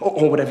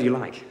 or whatever you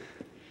like.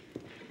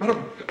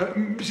 Madam,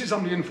 Mrs.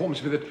 Umney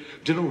informs me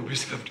that dinner will be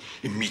served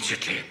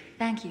immediately.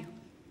 Thank you.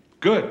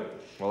 Good.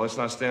 Well, let's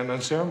not stand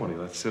on ceremony.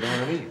 Let's sit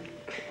down and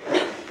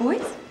eat.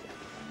 Boys?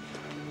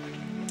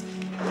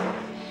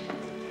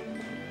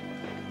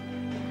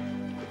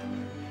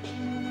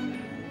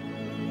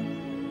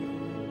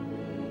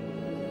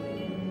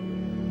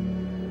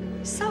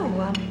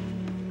 So,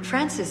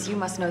 Francis, you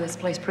must know this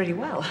place pretty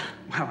well.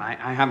 Well,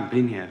 I haven't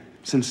been here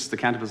since the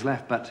Cantervilles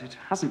left, but it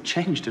hasn't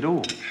changed at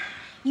all.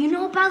 You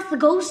know about the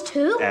ghost,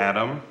 too?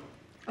 Adam?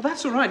 Oh,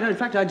 that's all right. No, in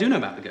fact, I do know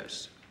about the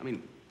ghost. I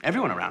mean,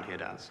 everyone around here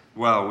does.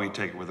 Well, we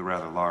take it with a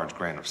rather large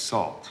grain of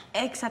salt.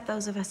 Except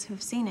those of us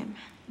who've seen him.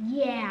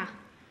 Yeah.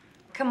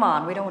 Come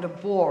on, we don't want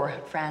to bore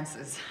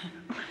Francis.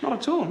 Not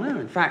at all, no.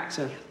 In fact,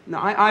 no,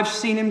 I've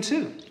seen him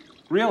too.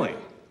 Really?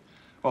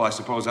 Well, I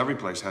suppose every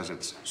place has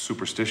its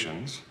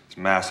superstitions, its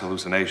mass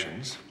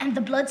hallucinations. And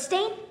the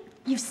bloodstain?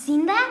 You've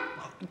seen that?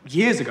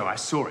 Years ago, I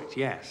saw it,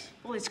 yes.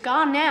 Well, it's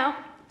gone now.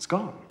 It's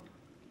gone.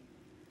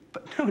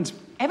 But no one's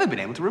ever been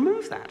able to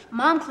remove that.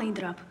 Mom cleaned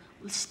it up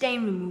with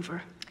stain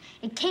remover.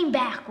 It came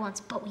back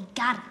once, but we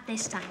got it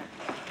this time.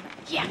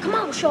 Yeah, come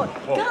on, we'll show it.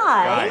 Whoa,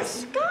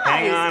 Guys!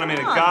 Hang on a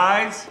minute,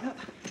 guys.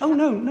 Oh,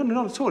 no,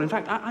 not at all. In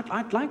fact,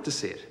 I'd like to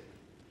see it.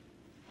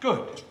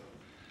 Good.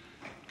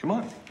 Come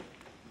on.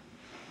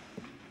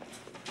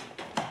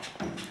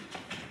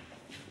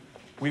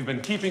 We've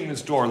been keeping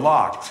this door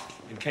locked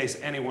in case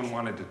anyone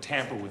wanted to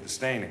tamper with the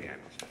stain again.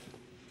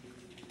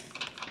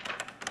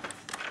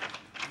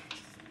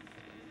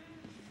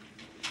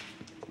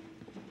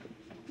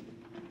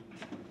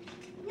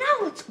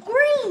 No, it's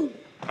green.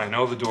 I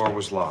know the door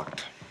was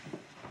locked.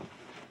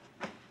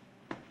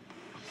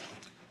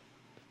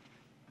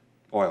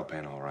 Oil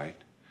paint, all right.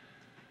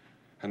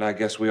 And I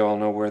guess we all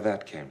know where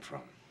that came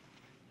from.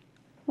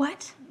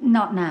 What?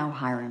 Not now,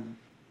 Hiram.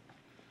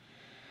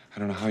 I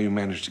don't know how you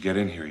managed to get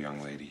in here,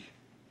 young lady,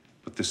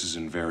 but this is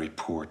in very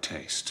poor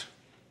taste.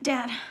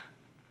 Dad.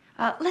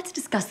 Let's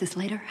discuss this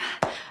later.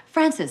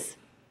 Francis,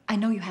 I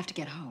know you have to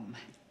get home.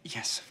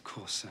 Yes, of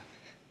course.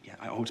 Yeah,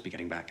 I ought to be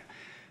getting back.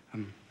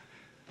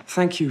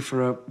 Thank you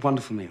for a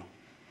wonderful meal.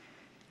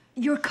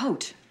 Your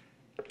coat.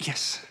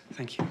 Yes,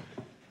 thank you.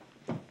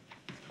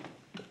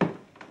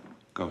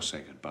 Go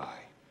say goodbye.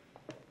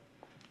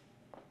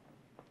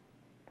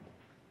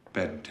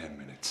 Bed in 10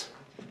 minutes.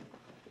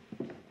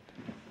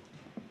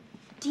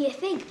 Do you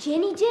think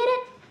Ginny did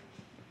it?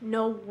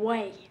 No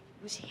way.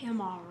 It was him,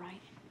 all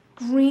right.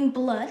 Green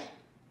blood.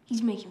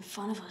 He's making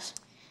fun of us.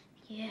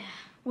 Yeah.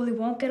 Well, he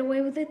won't get away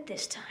with it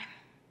this time.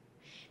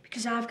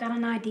 Because I've got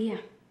an idea.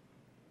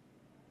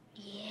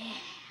 Yeah.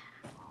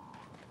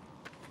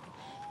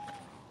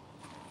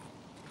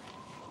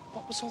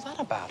 What was all that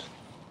about?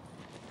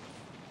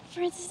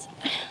 Francis,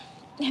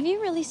 have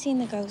you really seen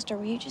the ghost, or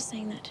were you just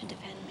saying that to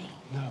defend me?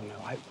 No,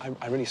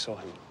 I really saw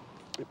him.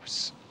 It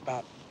was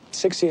about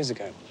 6 years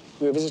ago.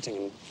 We were visiting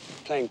and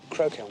playing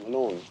croquet on the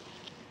lawn.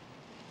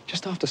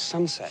 Just after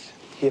sunset,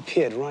 he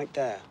appeared right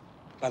there,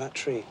 by that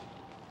tree,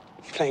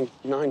 playing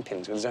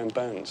ninepins with his own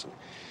bones.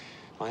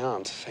 My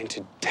aunt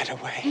fainted dead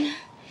away.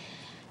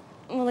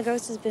 Well, the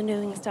ghost has been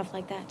doing stuff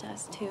like that to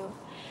us, too.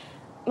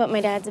 But my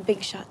dad's a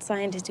big-shot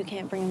scientist who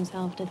can't bring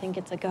himself to think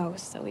it's a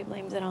ghost, so he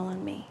blames it all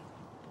on me.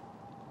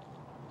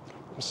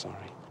 I'm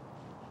sorry.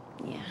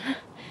 Yeah,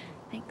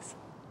 thanks.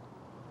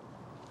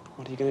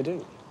 What are you going to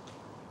do?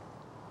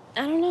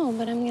 I don't know,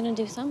 but I'm gonna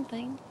do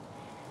something.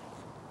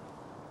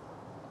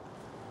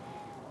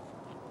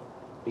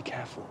 Be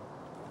careful.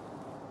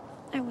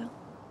 I will.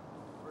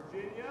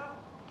 Virginia?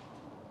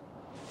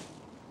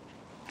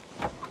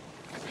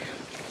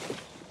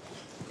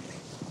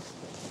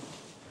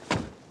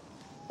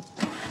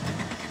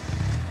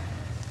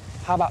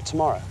 How about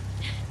tomorrow?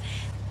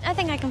 I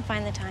think I can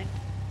find the time.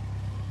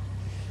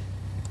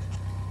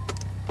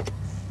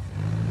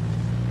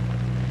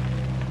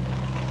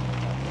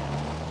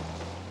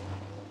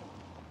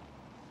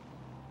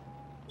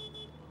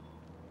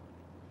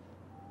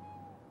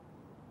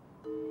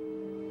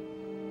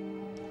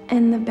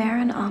 And the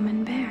Baron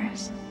Almond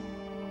Bears.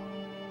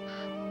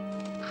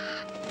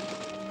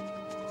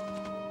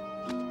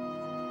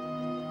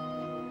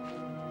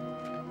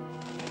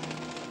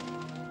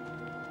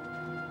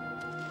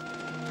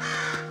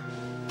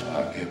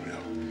 Ah,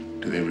 Gabriel,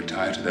 do they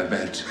retire to their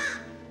beds?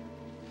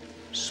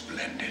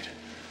 Splendid.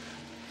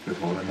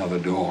 Before another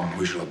dawn,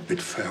 we shall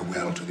bid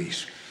farewell to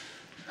these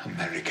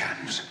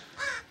Americans.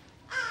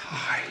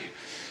 I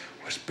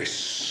was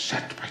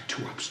beset by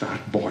two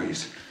upstart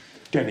boys,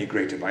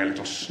 denigrated by a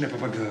little snip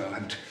of a girl,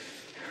 and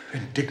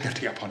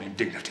indignity upon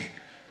indignity.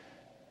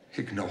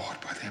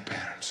 Ignored by their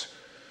parents.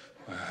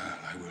 Well,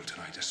 I will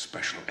tonight a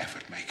special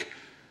effort make.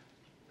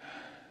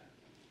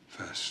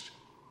 First,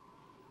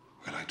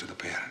 will I to the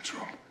parents'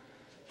 room,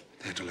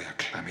 there to lay a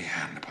clammy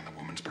hand upon the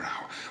woman's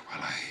brow,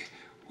 while I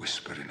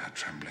whisper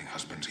trembling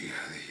husband's ear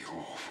the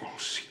awful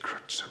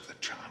secrets of the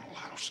charnel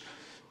house.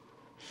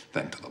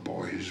 Then to the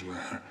boys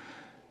where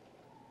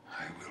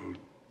I will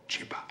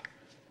gibber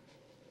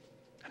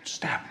and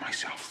stab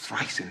myself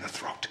thrice in the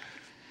throat.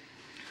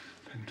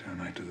 Then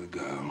turn I to the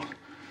girl.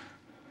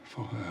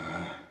 For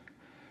her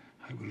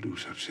I will do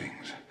such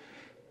things.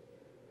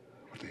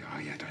 What they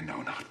are yet I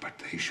know not, but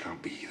they shall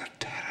be the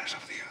terrors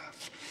of the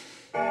earth.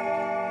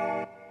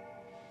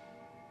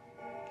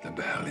 The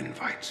bell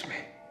invites me.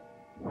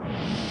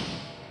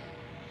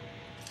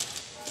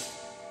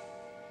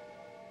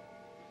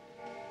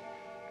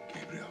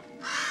 Gabriel,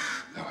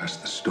 thou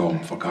hast the storm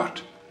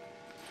forgot.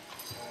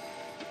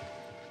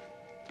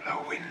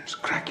 Blow winds,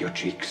 crack your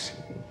cheeks.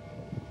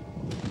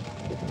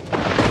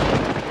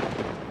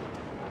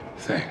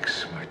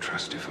 Thanks, my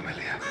trusty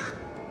familiar.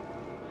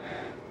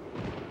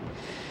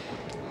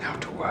 Now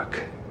to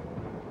work.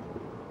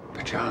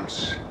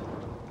 Perchance,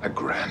 a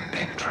grand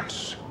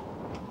entrance.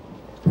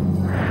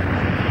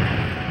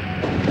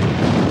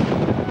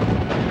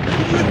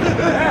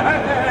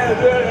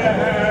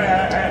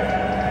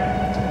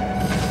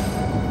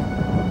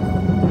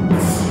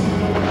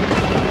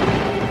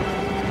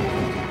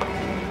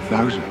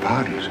 Thousand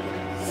pardons.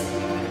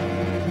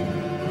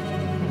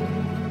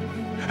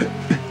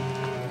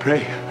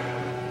 Pray,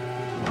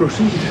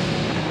 proceed.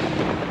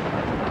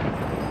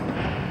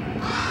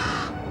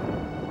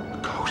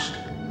 Ghost.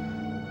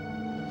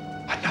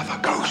 Another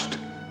ghost.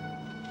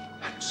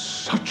 And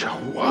such a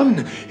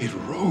one. It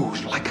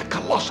rose like a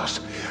colossus,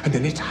 and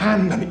in its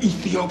hand an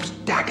Ethiop's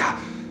dagger.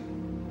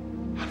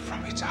 And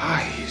from its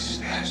eyes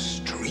there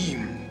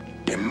streamed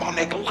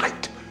demonic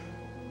light.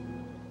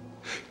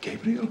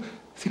 Gabriel,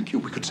 think you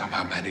we could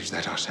somehow manage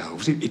that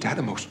ourselves? It had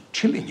a most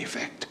chilling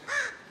effect.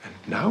 And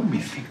now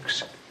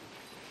methinks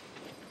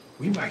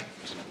we might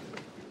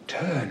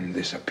turn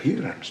this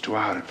appearance to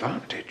our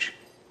advantage.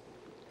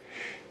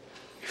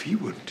 If he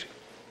would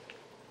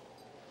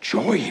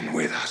join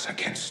with us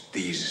against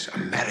these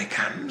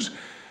Americans,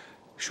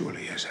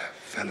 surely as a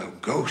fellow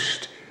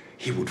ghost,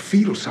 he would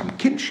feel some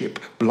kinship.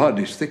 Blood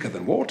is thicker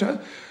than water,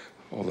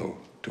 although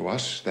to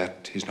us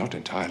that is not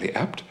entirely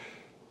apt.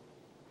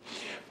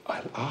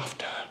 I'll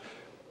after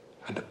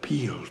and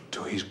appeal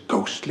to his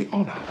ghostly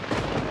honor.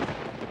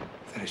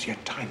 There is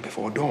yet time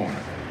before dawn.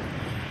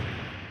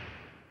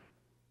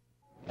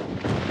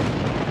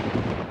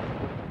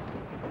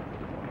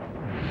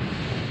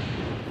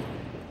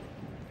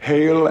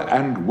 Hail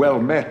and well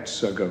met,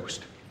 Sir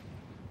Ghost.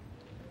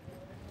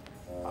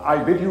 I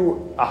bid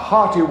you a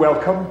hearty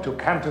welcome to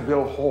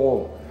Canterville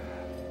Hall.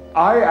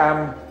 I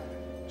am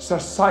Sir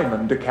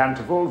Simon de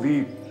Canterville,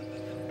 the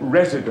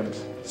resident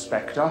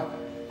spectre.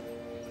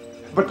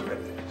 But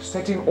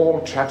setting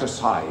all chat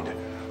aside,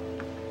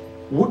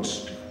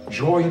 wouldst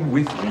join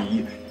with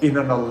me in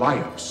an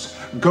alliance,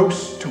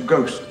 ghost to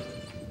ghost?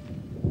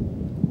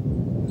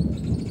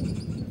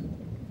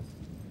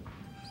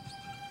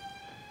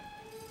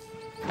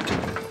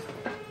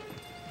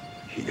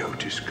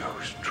 Otis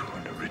ghost, true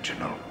and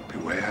original,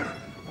 beware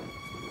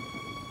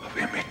of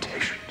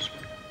imitations.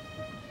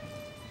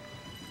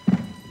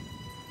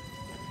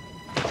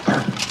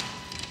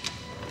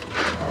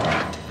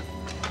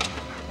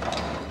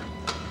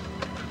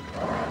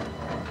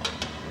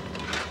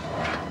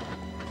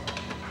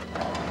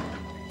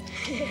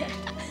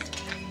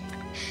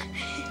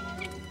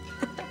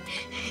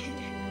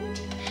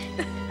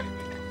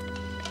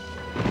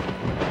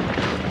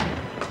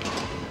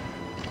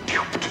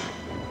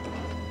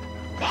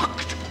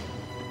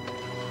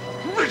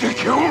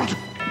 Ridiculed!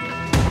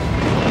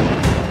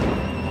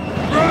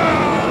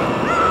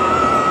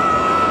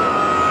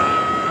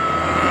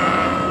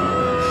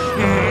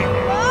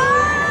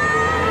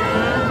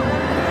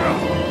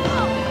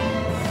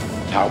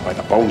 Now, by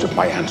the bones of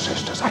my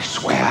ancestors, I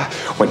swear,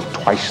 when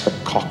twice the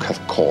cock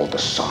hath called the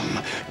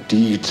sun,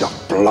 deeds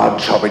of blood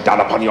shall be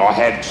done upon your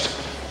heads.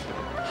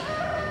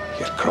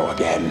 Yet crow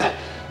again,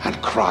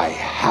 and cry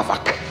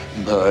havoc.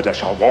 Murder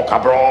shall walk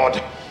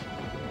abroad.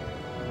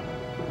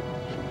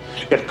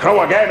 Yet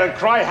crow again and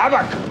cry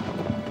havoc.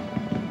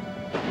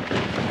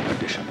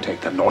 Perdition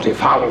take the naughty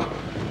fowl.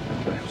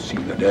 I have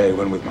seen the day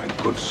when with my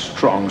good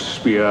strong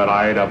spear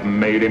I'd have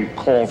made him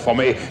call for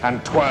me,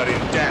 and 'twere in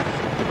death.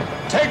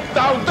 Take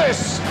thou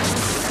this!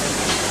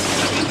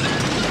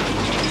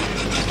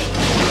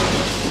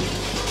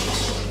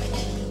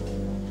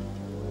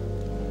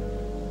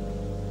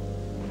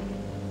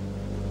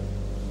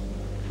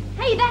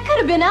 Hey, that could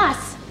have been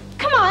us.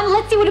 Come on,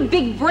 let's see what a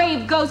big,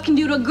 brave ghost can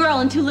do to a girl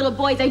and 2 little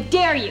boys. I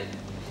dare you.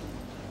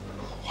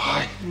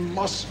 Why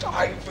must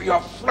I be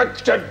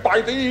afflicted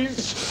by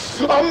these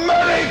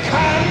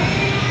Americans?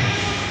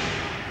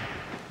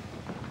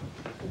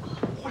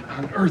 What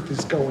on earth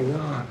is going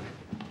on?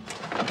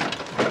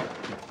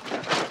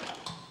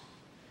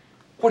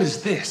 What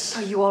is this?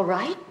 Are you all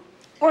right?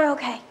 We're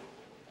okay.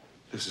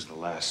 This is the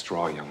last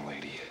straw, young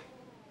lady.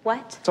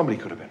 What? Somebody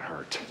could have been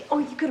hurt. Oh,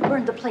 you could have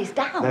burned the place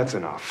down. That's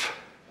enough.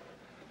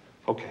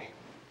 Okay.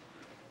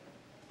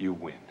 You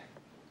win.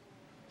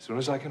 As soon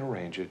as I can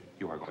arrange it,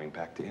 you are going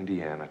back to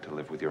Indiana to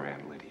live with your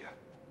Aunt Lydia.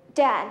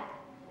 Dad.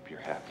 you're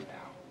happy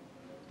now.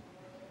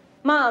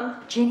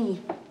 Mom.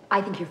 Ginny,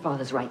 I think your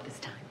father's right this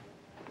time.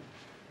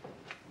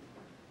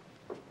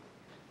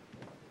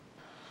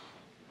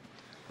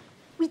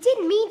 We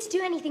didn't mean to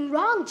do anything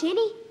wrong,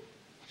 Ginny.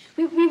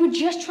 We were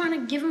just trying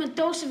to give him a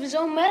dose of his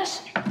own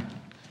medicine.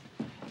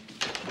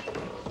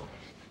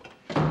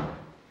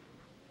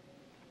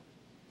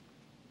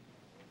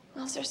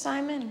 Well, Sir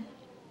Simon,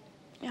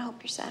 I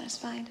hope you're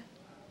satisfied.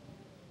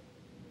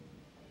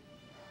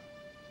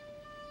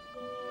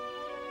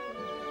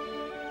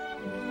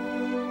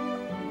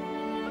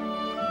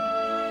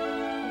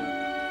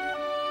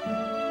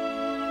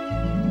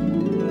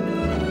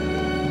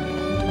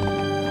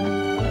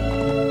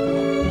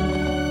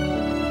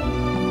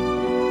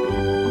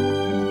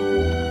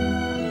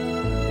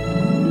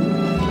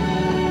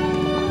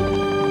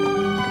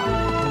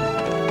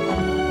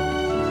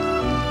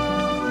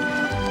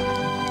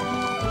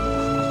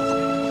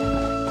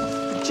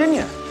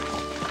 Virginia,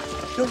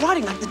 you're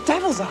riding like the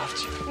devil's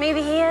after you.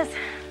 Maybe he is.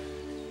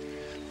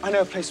 I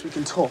know a place we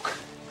can talk.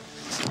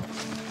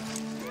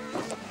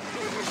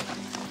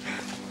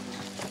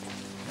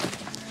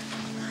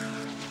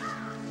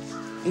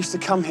 I used to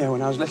come here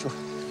when I was little.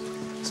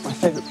 It's my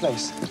favorite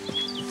place.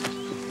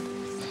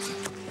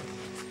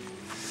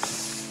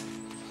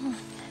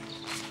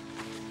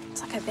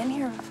 It's like I've been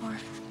here before.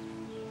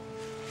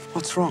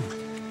 What's wrong?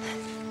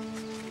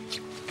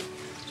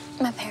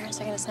 My parents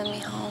are gonna send me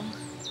home.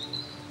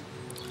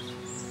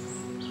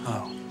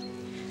 Oh.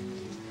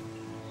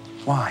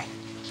 Why?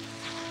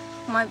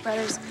 My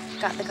brother's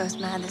got the ghost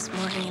mad this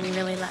morning and he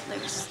really let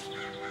loose.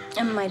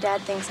 And my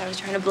dad thinks I was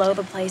trying to blow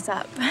the place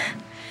up.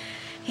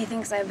 He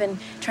thinks I've been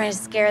trying to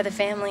scare the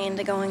family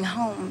into going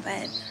home,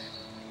 but...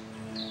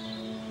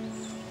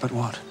 But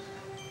what?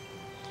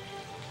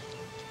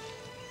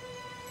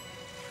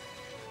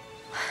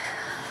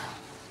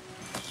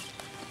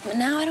 But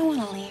now I don't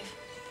want to leave.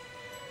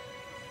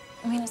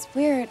 I mean, it's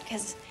weird,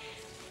 because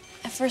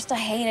at first I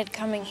hated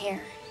coming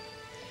here.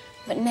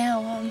 But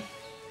now,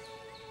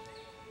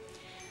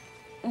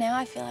 now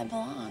I feel I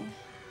belong.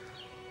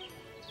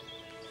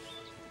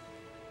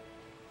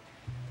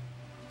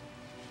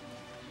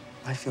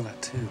 I feel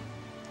that too.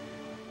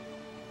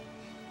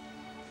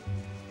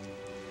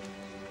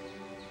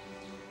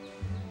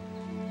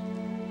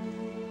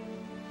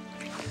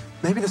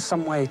 Maybe there's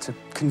some way to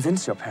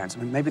convince your parents. I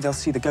mean, maybe they'll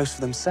see the ghost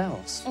for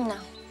themselves. No.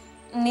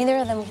 Neither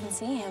of them can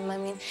see him. I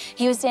mean,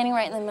 he was standing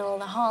right in the middle of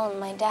the hall, and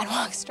my dad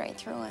walked straight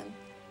through him.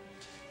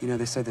 You know,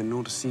 they say they're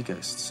not to see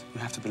ghosts. You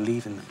have to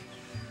believe in them.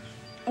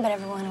 But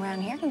everyone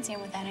around here can see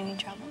him without any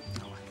trouble.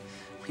 Oh,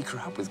 we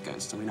grew up with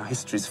ghosts. I mean, our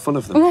history's full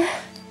of them.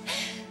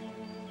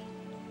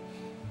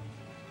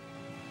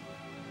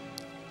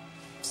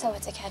 So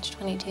it's a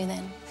catch-22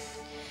 then.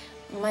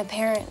 My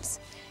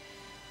parents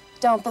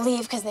don't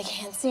believe because they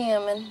can't see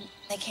him, and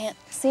they can't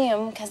see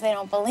him because they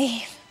don't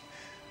believe.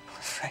 I'm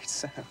afraid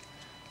so.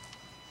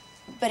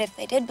 But if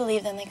they did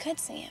believe, then they could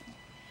see him.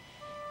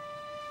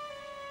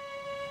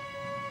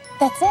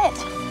 That's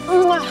it.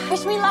 Mwah.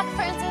 Wish me luck,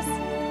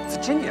 Francis.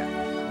 Virginia.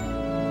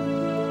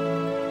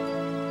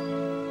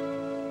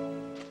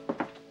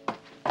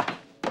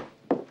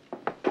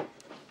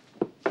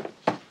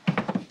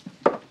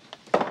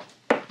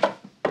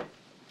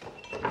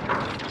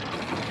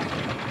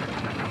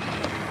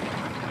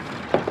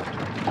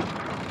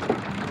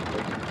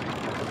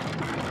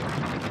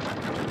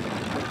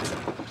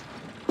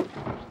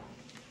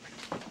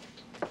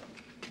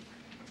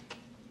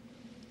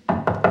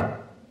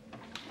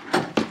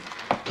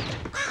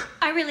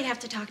 I really have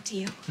to talk to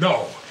you.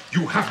 No,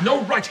 you have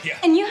no right here.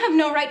 And you have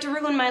no right to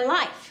ruin my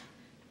life.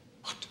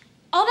 What?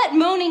 All that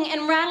moaning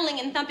and rattling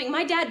and thumping,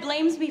 my dad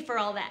blames me for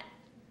all that.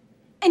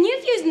 And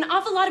you've used an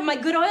awful lot of my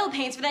good oil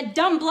paints for that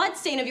dumb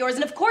bloodstain of yours,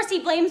 and of course he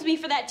blames me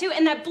for that too.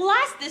 And that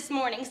blast this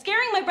morning,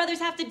 scaring my brothers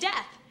half to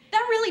death,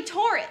 that really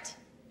tore it.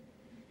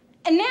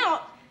 And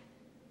now,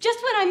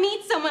 just when I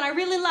meet someone I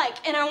really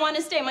like and I want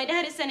to stay, my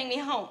dad is sending me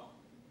home.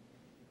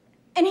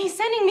 And he's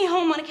sending me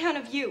home on account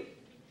of you.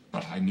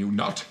 But I knew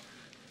not.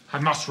 I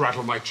must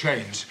rattle my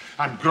chains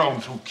and groan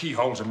through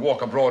keyholes and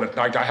walk abroad at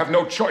night. I have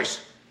no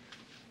choice.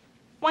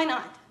 Why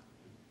not?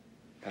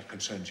 That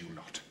concerns you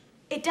not.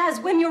 It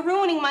does, when you're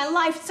ruining my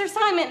life. Sir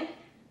Simon,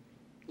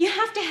 you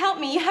have to help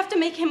me. You have to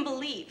make him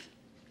believe.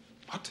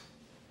 What?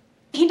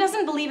 He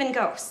doesn't believe in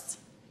ghosts.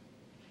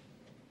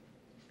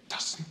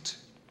 Doesn't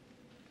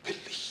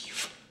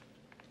believe.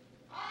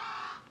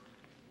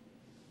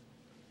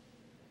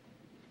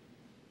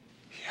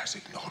 He has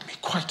ignored me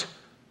quite.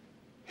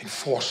 In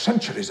 4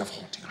 centuries of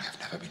haunting, I have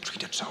never been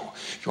treated so.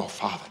 Your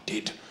father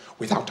did,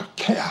 without a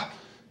care,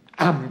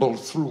 amble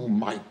through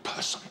my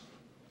person.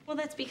 Well,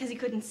 that's because he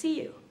couldn't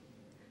see you.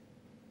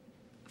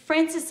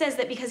 Francis says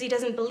that because he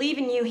doesn't believe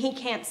in you, he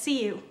can't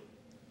see you.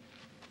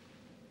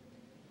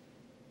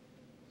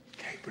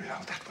 Gabriel,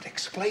 that would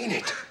explain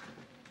it.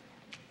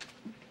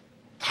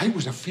 I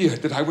was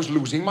afeard that I was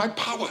losing my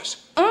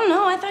powers. Oh,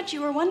 no, I thought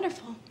you were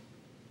wonderful.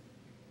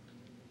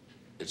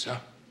 It's so?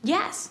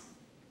 Yes.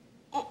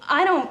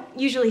 I don't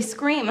usually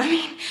scream. I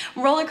mean,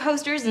 roller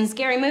coasters and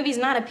scary movies,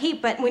 not a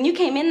peep. But when you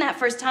came in that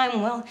first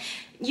time, well,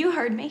 you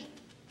heard me.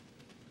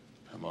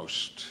 A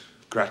most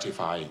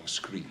gratifying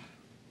scream.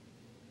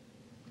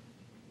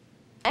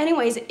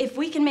 Anyways, if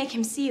we can make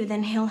him see you,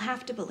 then he'll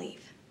have to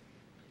believe.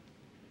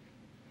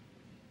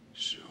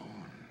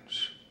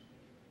 Zoons.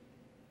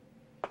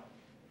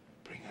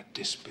 Bring a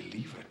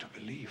disbeliever to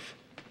believe.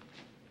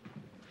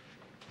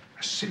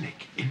 A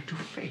cynic into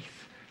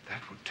faith.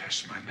 That would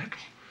test my mettle.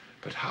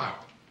 But how?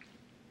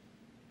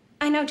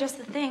 I know just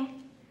the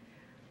thing.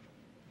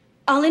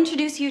 I'll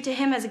introduce you to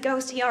him as a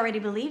ghost he already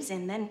believes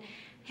in. Then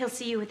he'll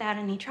see you without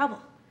any trouble.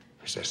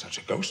 Is there such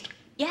a ghost?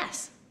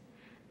 Yes.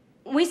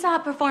 We saw a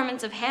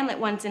performance of Hamlet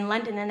once in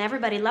London, and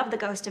everybody loved the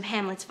ghost of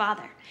Hamlet's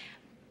father.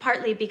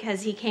 Partly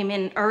because he came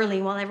in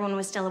early while everyone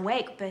was still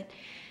awake, but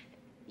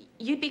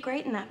you'd be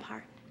great in that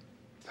part.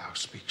 Thou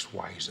speaks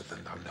wiser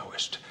than thou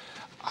knowest.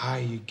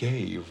 I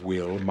gave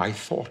Will my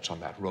thoughts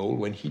on that role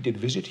when he did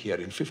visit here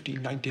in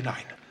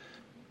 1599.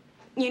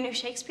 You knew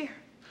Shakespeare?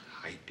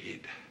 I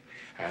did.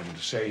 And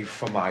save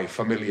for my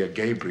familiar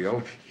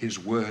Gabriel, his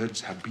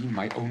words have been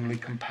my only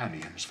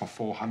companions for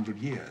 400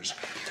 years.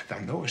 Thou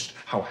knowest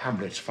how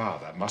Hamlet's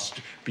father must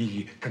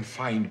be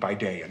confined by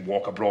day and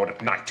walk abroad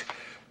at night.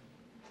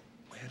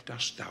 Where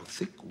dost thou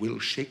think Will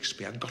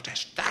Shakespeare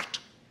gottest that?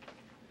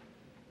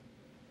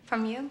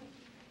 From you?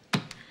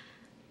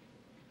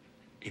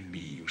 In me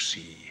you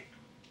see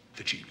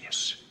the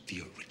genius,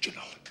 the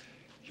original.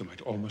 You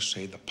might almost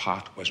say the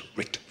part was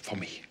writ for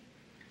me.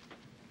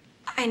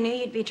 I knew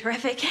you'd be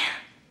terrific.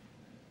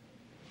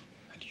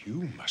 And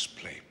you must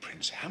play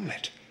Prince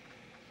Hamlet.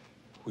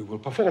 We will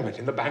perform it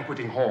in the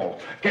banqueting hall.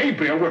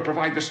 Gabriel will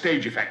provide the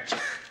stage effects.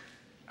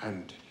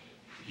 And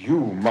you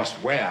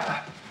must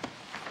wear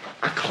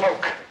a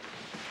cloak.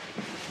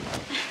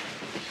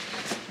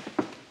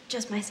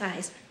 Just my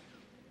size.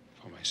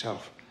 For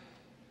myself,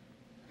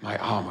 my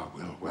armor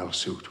will well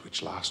suit,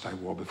 which last I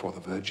wore before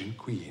the Virgin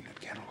Queen at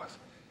Kenilworth.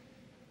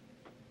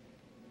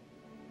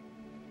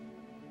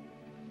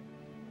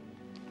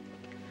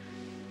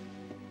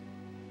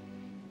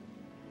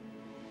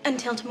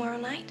 Until tomorrow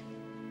night.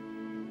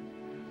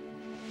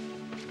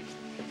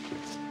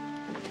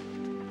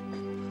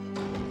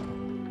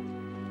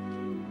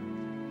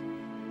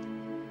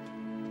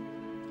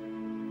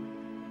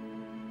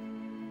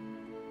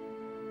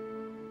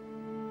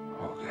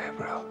 Oh,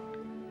 Gabriel.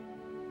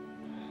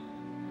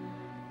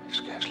 I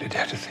scarcely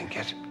dare to think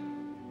it.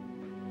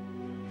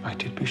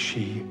 Might it be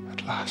she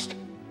at last?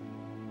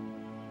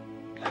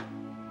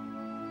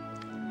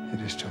 It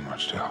is too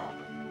much to hope.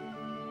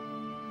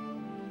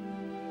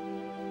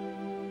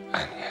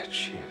 And yet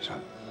she is,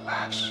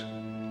 alas,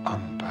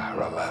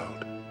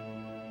 unparalleled.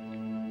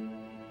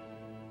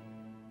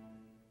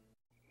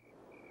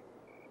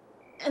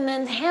 And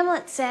then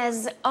Hamlet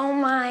says, oh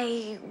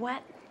my,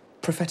 what?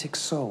 Prophetic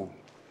soul.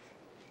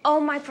 Oh,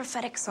 my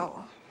prophetic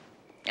soul.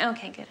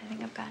 Okay, good. I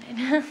think I've got it.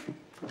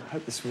 I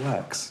hope this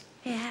works.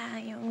 Yeah,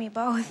 you and me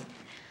both.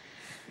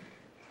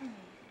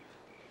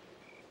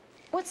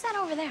 What's that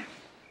over there?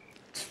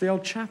 It's the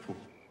old chapel.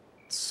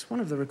 It's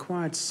one of the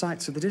required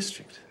sites of the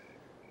district.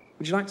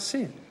 Would you like to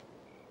see it?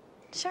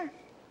 Sure.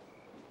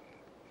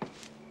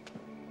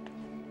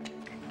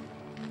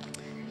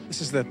 This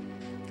is the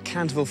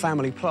Canterville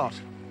family plot.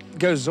 It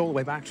goes all the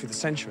way back through the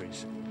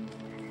centuries.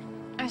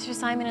 Are Sir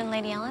Simon and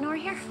Lady Eleanor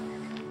here?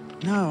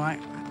 No, I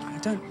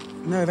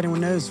don't know if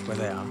anyone knows where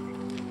they are.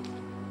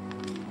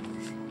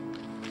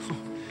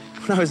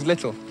 When I was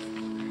little,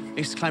 I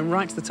used to climb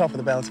right to the top of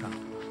the bell tower.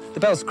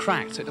 The bell's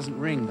cracked, so it doesn't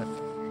ring, but...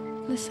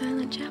 The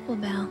silent chapel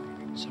bell.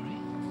 Sorry?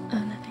 Oh,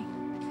 nothing.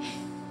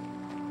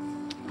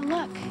 Oh,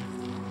 look.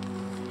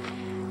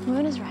 The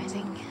moon is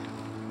rising.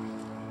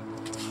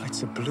 Oh,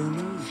 it's a blue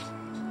moon.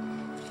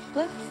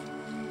 Blue?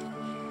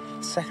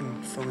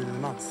 Second full moon of the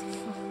month.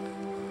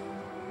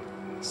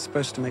 It's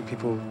supposed to make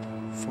people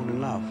fall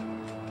in love.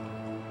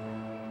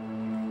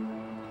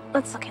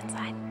 Let's look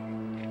inside.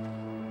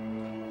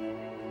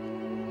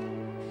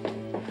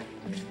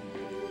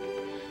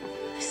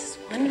 This is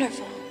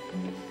wonderful.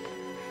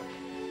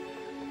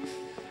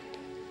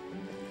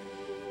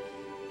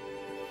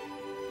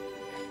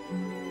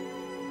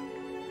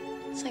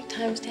 It's like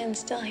time stands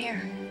still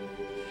here.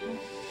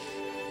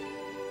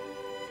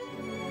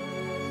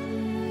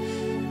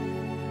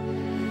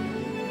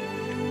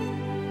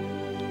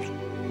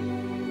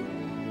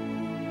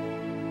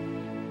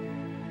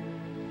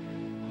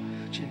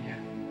 Virginia,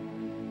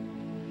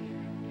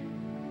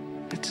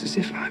 it's as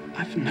if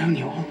I've known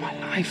you all my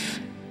life.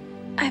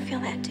 I feel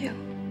that too.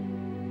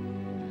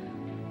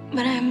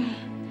 But I'm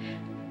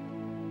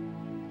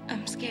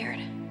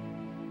scared.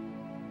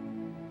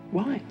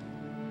 Why?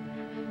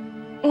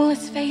 Well,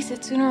 let's face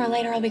it, sooner or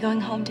later I'll be going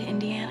home to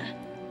Indiana.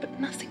 But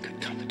nothing could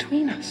come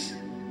between us.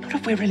 Not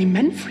if we're really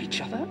meant for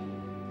each other.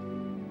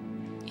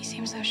 You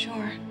seem so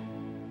sure.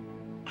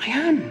 I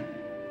am.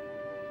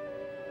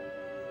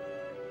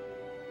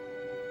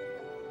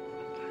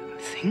 I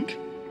think.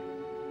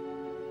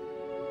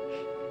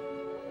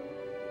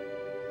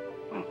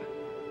 Well,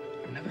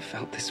 I've never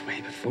felt this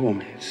way before,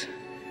 Miss.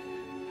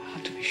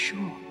 you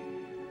sure?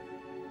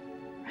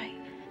 Right.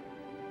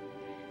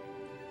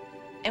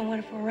 And what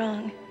if we're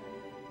wrong?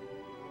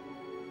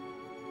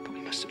 But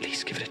we must at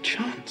least give it a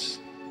chance.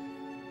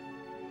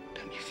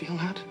 Don't you feel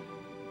that?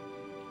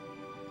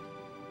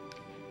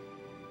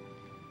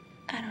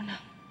 I don't know.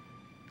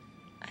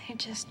 I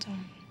just,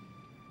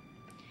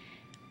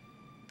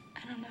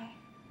 I don't know.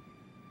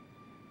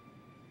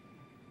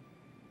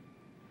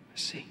 I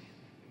see.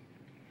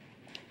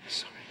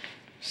 Sorry.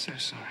 So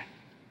sorry.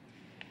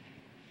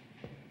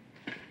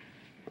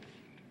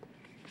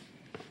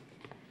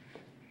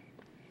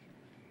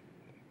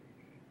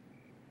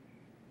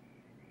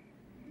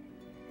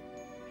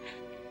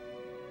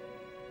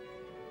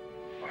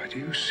 Why do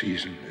you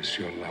season this,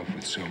 your love,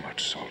 with so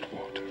much salt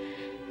water?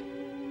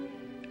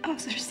 Oh,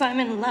 Sir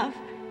Simon, love.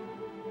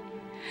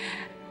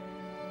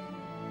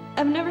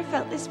 I've never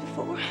felt this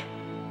before.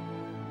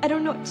 I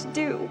don't know what to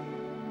do.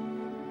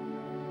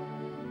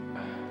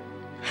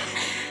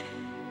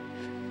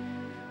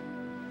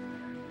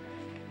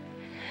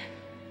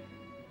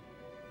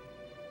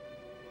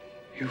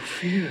 You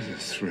fear the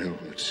thrill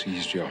that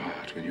seized your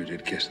heart when you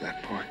did kiss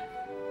that boy.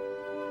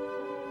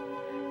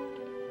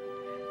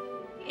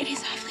 It is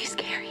awfully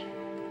scary.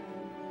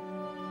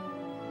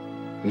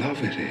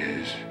 Love it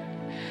is,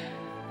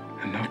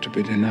 and not to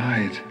be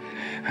denied,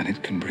 and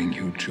it can bring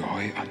you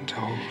joy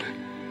untold.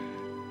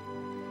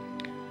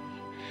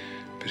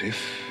 But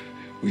if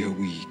we are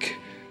weak,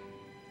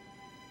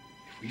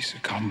 if we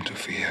succumb to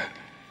fear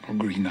or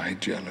green-eyed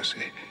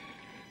jealousy,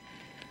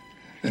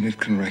 then it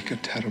can wreak a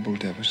terrible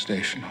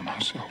devastation on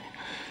our soul.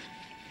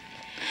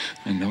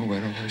 I know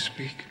whereof I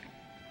speak.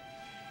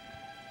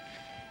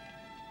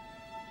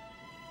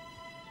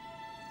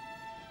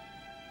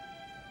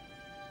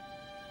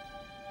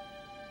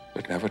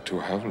 But never to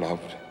have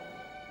loved.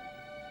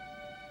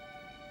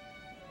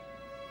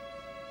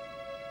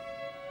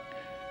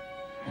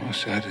 More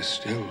sad is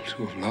still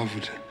to have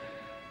loved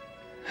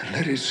and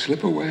let it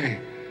slip away.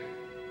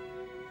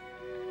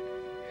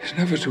 Is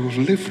never to have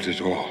lived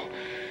at all.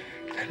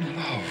 Then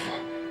love.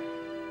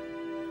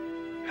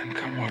 And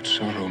come what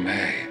sorrow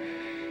may,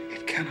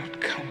 it cannot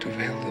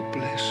countervail the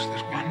bliss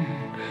that one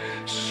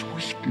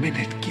sweet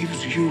minute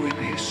gives you in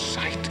his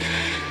sight.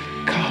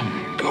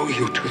 Come, go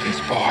you to this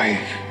boy,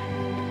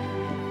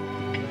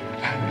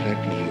 and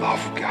let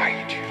love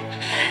guide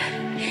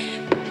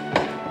you.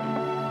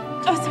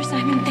 Oh, Sir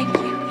Simon, thank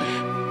you.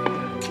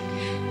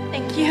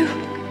 Thank you.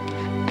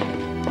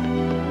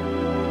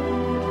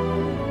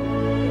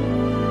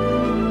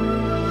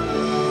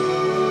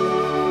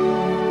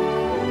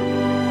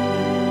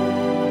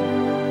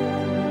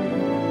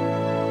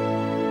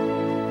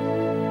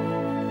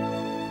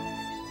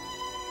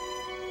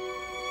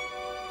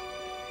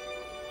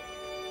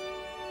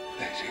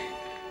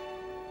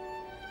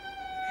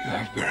 You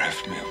have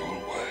bereft me of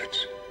all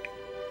words.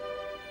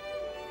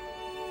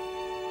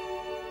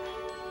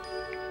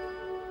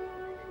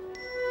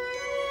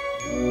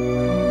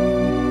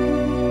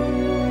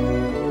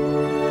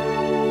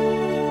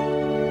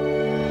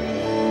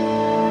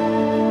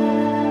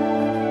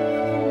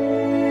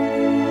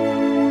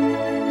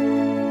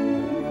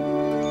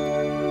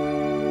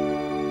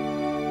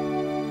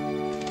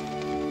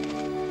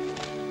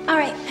 All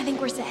right, I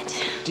think we're set.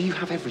 Do you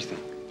have everything?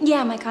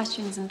 Yeah, my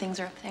costumes and things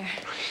are up there.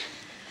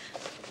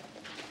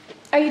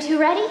 Are you two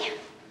ready?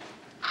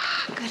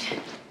 Good.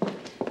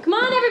 Come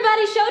on,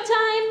 everybody,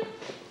 showtime!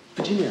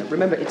 Virginia,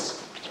 remember,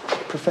 it's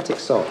prophetic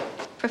soul.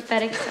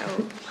 Prophetic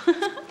soul.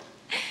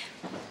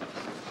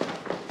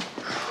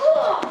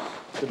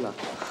 Good luck.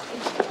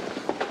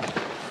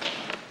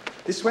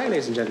 This way,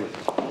 ladies and gentlemen.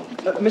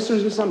 Mr.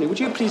 and Miss Lumley, would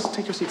you please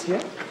take your seats here?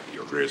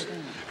 Your Grace.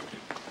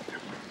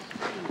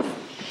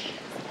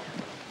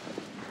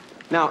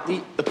 Now,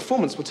 the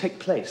performance will take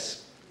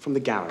place from the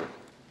gallery.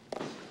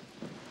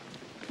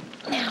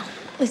 Now,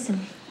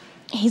 listen.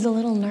 He's a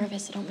little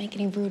nervous, so don't make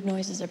any rude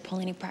noises or pull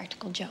any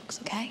practical jokes,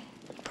 okay?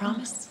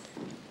 Promise?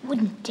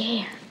 Wouldn't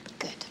dare.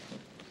 Good.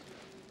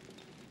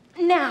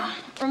 Now,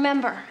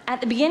 remember,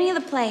 at the beginning of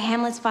the play,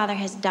 Hamlet's father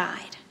has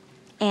died,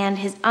 and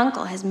his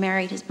uncle has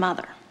married his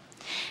mother.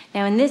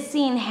 Now, in this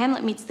scene,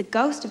 Hamlet meets the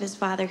ghost of his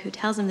father, who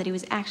tells him that he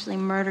was actually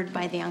murdered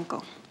by the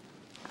uncle.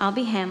 I'll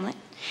be Hamlet,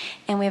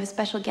 and we have a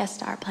special guest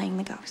star playing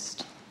the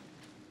ghost.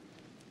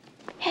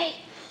 Hey,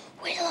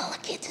 wait till all the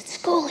kids at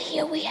school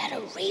hear we had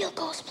a real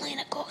ghost playing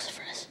a ghost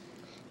for us.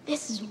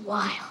 This is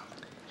wild.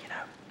 You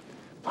know,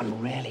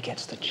 one rarely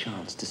gets the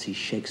chance to see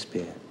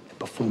Shakespeare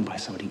performed by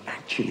somebody who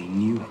actually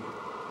knew him.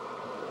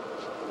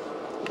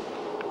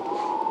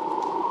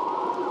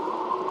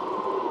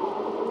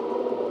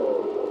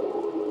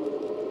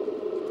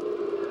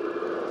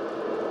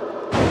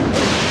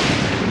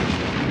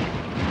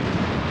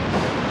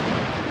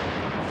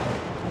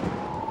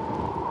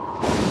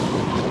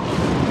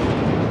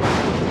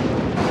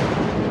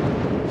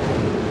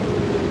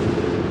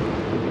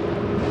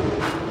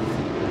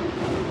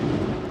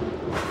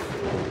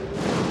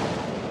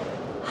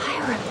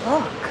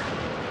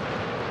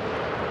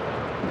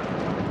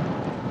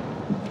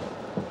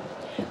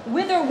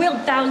 Whither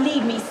wilt thou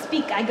lead me?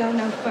 Speak, I go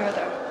no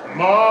further.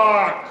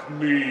 Mark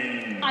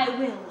me. I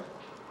will.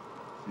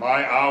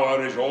 My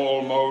hour is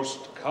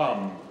almost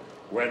come,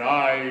 when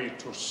I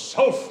to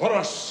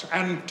sulphurous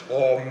and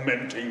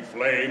tormenting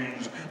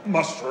flames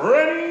must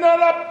render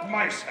up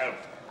myself.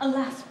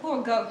 Alas,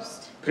 poor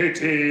ghost.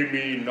 Pity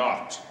me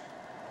not,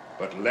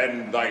 but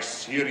lend thy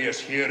serious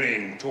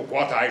hearing to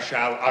what I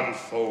shall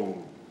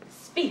unfold.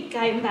 Speak,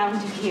 I am bound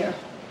to hear.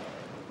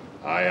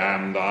 I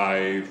am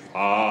thy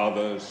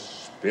father's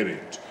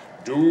spirit,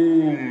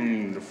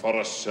 doomed for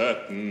a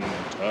certain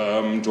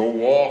term to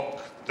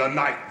walk the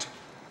night,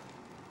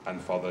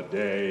 and for the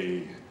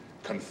day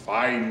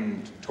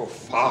confined to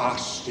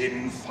fast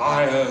in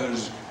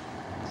fires,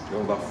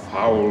 till the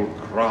foul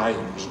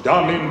crimes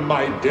done in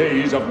my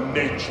days of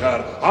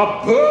nature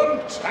are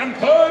burnt and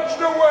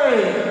purged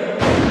away.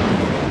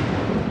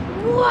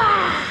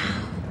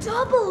 Wow!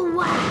 Double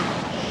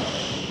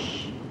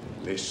wow!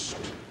 List.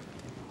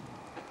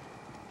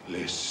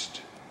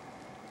 List.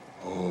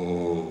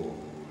 Oh,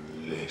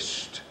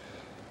 list.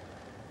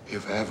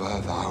 If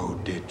ever thou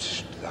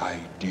didst thy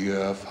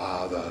dear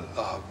father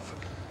love,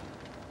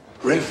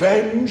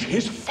 revenge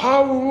his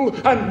foul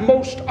and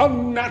most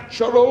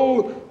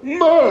unnatural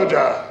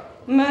murder.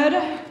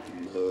 Murder?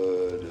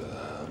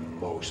 Murder,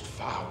 most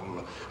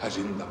foul, as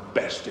in the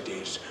best it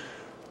is.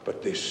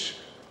 But this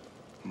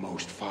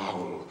most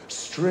foul,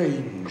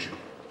 strange,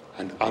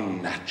 and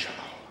unnatural.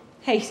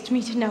 Haste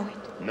me to know it.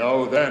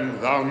 Know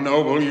then, thou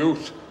noble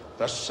youth,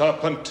 the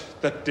serpent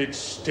that did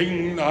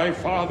sting thy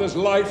father's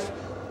life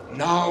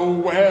now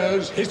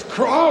wears his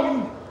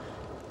crown.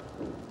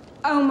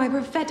 Oh, my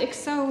prophetic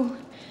soul.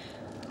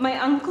 My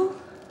uncle?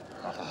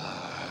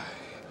 Aye,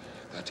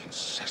 that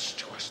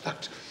incestuous,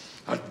 that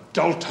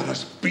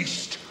adulterous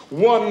beast,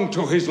 won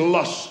to his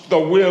lust the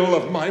will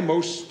of my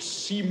most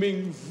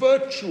seeming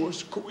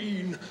virtuous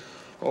queen.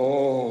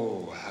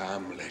 Oh,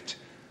 Hamlet,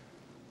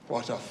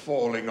 what a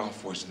falling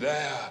off was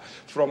there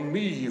from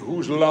me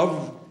whose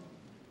love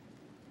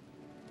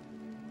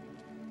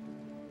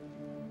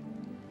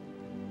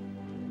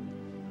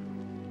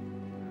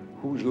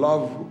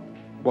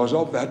was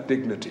of that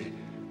dignity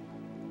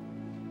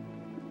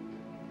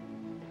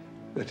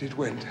that it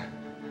went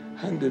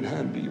hand in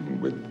hand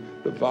even with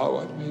the vow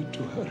I made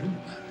to her in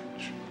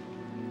marriage.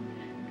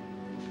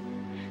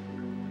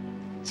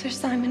 Sir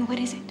Simon, what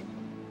is it?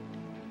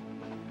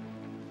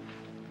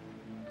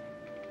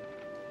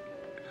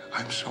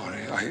 I'm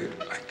sorry, I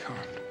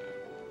can't.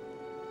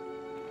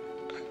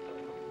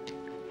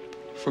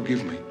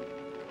 Forgive me.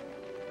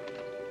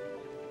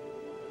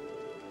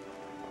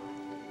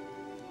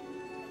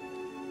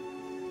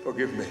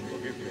 Forgive me.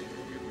 Forgive me.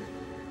 Forgive me.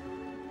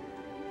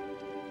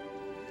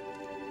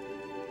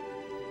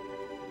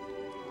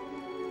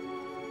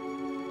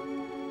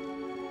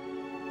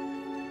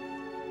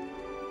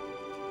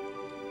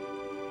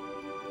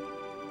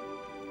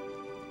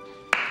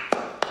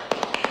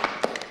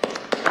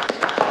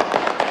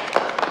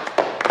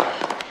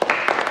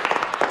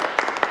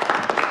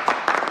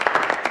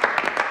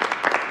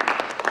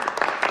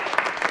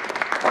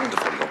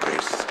 Wonderful, Your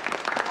Grace.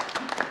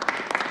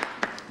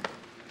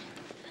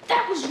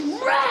 That was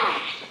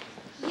rad!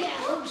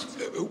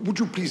 Yeah, Would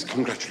you please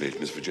congratulate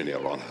Miss Virginia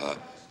on her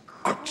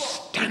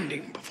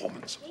outstanding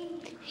performance?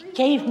 It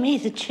gave me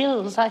the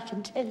chills, I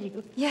can tell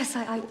you. Yes,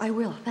 I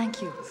will.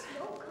 Thank you.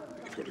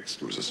 If you'll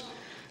excuse us.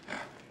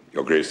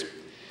 Your Grace.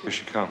 Here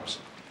she comes.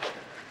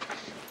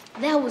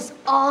 that was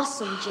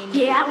awesome,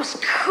 Ginny. Yeah, that was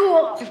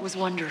cool. It was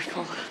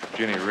wonderful.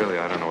 Ginny, really,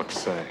 I don't know what to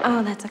say.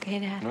 Oh, that's okay,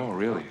 Dad. No,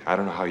 really. I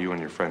don't know how you and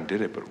your friend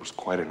did it, but it was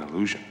quite an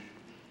illusion.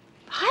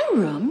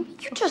 Hiram,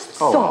 you just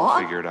Oh, saw.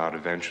 I'll figure it out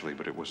eventually,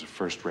 but it was a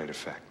first-rate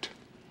effect.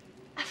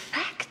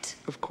 Effect?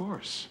 Of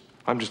course.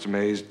 I'm just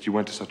amazed you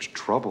went to such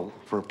trouble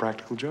for a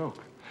practical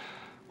joke.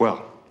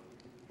 Well,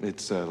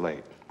 it's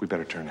late. We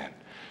better turn in.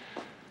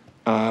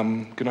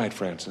 Good night,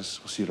 Francis.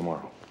 We'll see you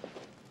tomorrow.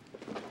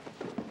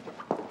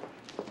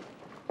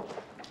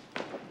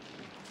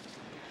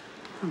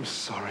 I'm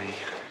sorry.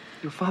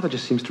 Your father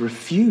just seems to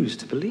refuse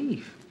to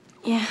believe.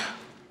 Yeah.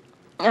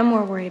 I'm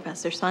more worried about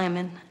Sir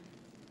Simon.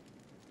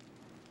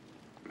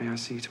 May I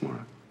see you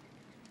tomorrow?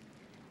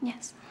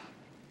 Yes.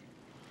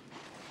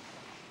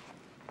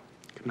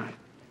 Good night.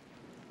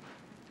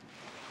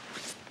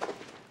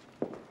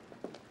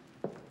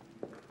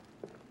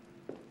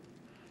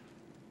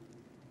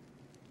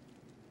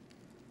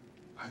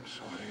 I'm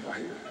sorry, I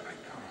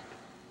can't.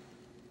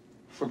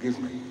 Forgive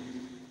me.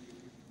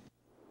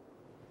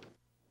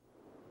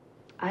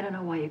 I don't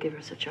know why you give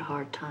her such a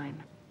hard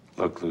time.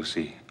 Look,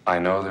 Lucy, I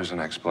know there's an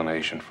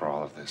explanation for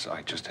all of this.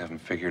 I just haven't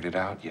figured it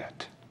out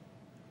yet.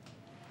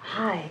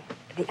 Hi.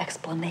 The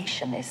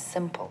explanation is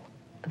simple.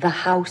 The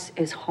house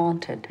is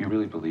haunted. You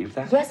really believe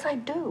that? Yes, I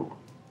do.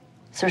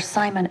 Sir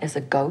Simon is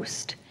a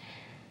ghost.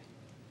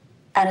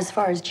 And as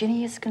far as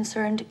Ginny is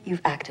concerned,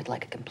 you've acted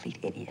like a complete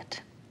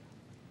idiot.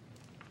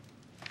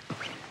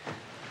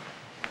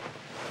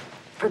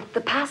 For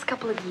the past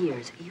couple of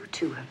years, you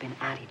two have been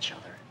at each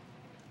other.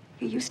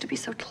 You used to be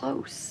so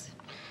close.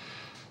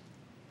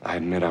 I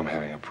admit I'm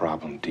having a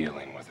problem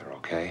dealing with her,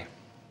 okay?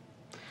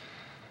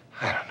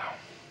 I don't know.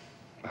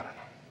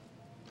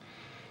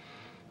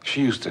 She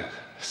used to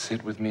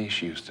sit with me,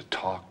 she used to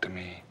talk to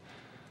me.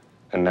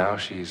 And now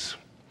she's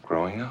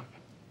growing up.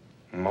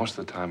 And most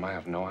of the time, I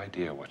have no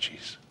idea what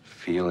she's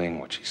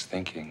feeling, what she's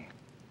thinking.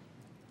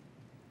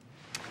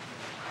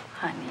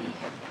 Honey,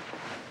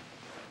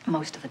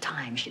 most of the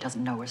time, she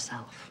doesn't know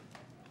herself.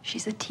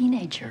 She's a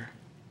teenager.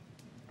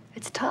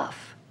 It's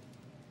tough.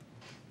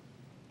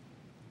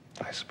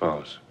 I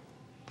suppose.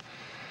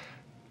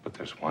 But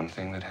there's one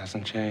thing that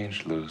hasn't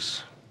changed,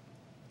 Luce.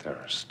 There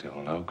are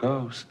still no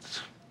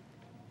ghosts.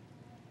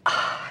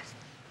 Oh,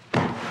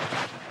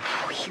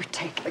 you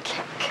take the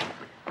cake.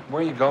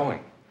 Where are you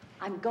going?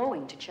 I'm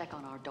going to check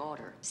on our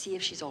daughter, see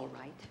if she's all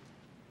right.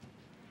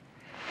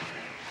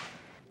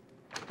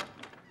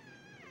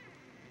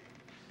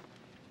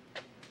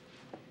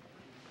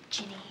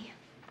 Ginny.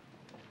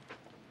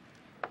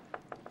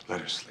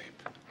 Let her sleep.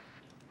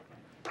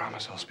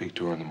 Promise I'll speak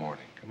to her in the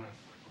morning. Come on.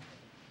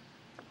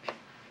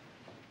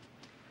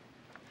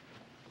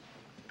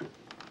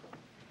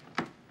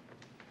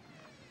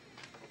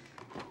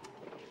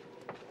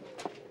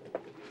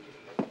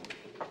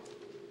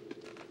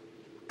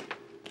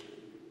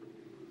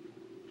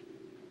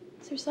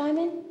 Sir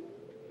Simon?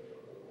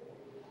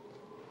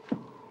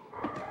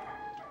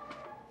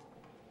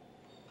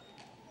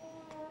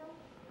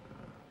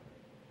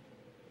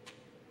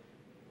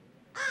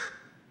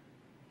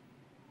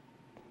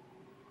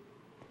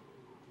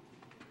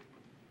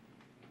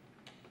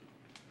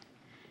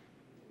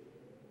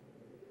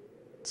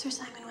 Sir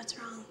Simon, what's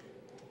wrong?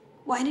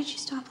 Why did you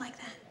stop like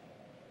that?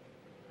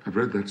 I've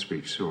read that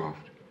speech so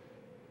oft.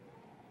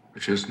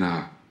 But just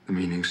now, the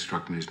meaning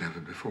struck me as never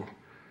before.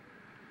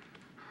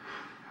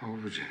 Oh,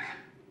 Virginia,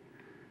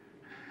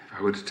 if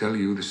I were to tell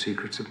you the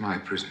secrets of my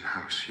prison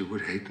house, you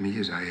would hate me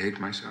as I hate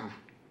myself.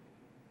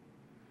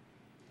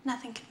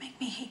 Nothing can make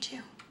me hate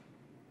you.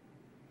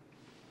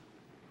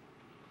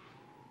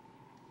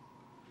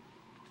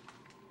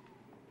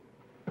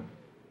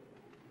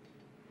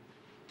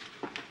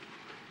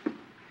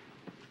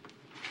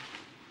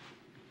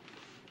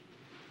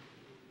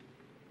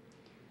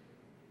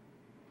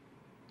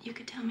 You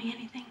could tell me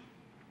anything.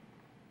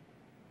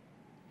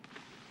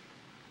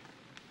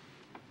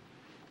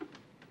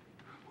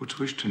 Would you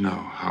wish to know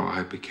how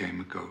I became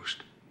a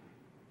ghost?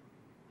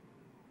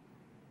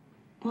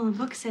 Well, the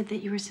book said that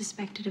you were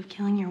suspected of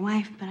killing your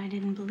wife, but I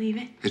didn't believe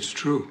it. It's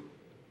true.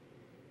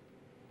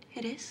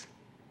 It is?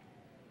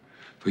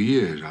 For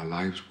years, our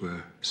lives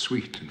were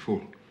sweet and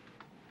full.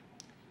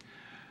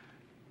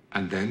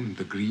 And then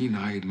the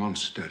green-eyed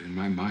monster in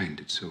my mind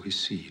did sow his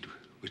seed,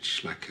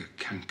 which, like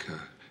a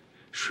canker,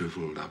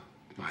 shriveled up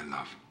my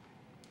love.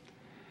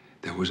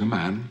 There was a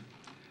man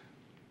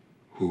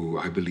who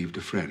I believed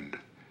a friend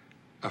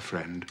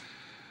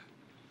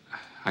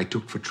I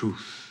took for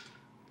truth.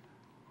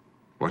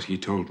 What he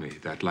told me,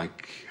 that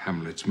like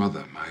Hamlet's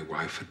mother, my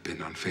wife had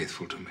been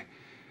unfaithful to me.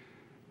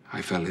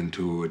 I fell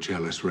into a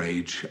jealous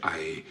rage.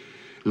 I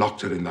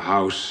locked her in the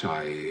house.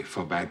 I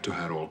forbade to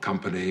her all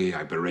company.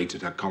 I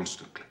berated her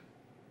constantly.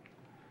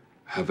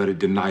 Her very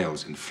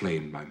denials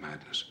inflamed my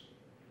madness.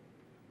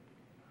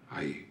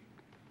 I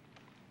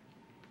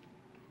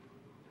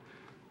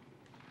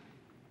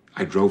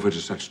drove her to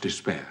such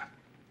despair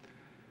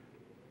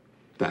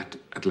that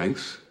at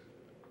length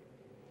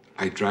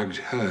I dragged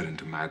her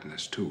into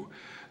madness too.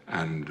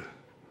 And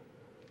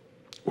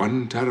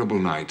one terrible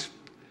night,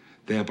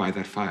 there by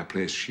that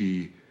fireplace,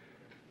 she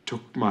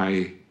took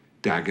my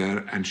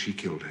dagger and she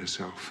killed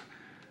herself.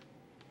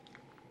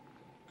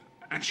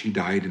 And she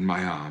died in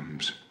my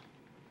arms.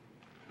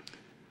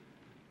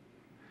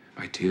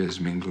 My tears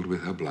mingled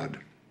with her blood.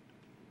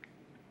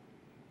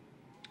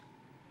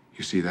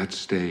 You see, that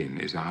stain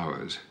is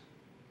ours.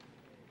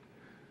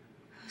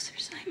 Oh, Sir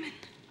Simon.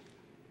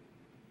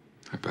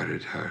 I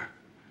buried her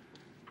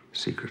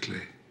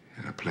secretly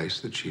in a place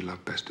that she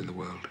loved best in the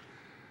world.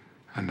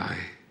 And I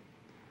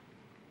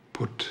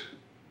put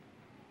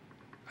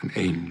an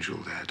angel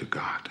there to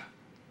guard her.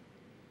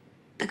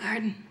 The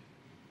garden.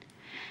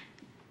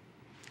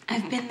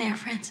 I've been there.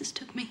 Francis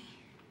took me.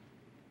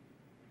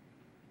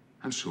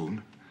 And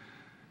soon,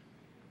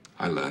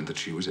 I learned that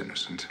she was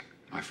innocent.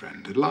 My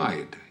friend had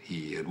lied.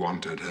 He had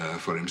wanted her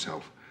for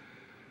himself.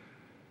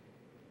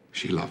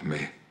 She loved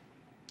me.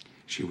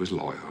 She was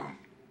loyal.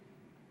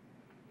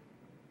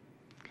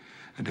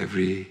 And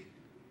every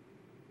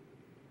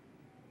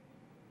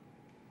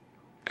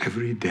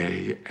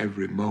day,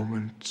 every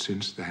moment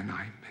since then,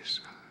 I miss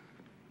her.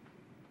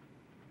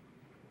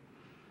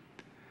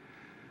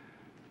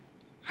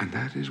 And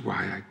that is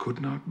why I could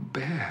not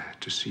bear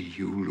to see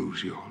you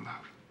lose your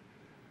love.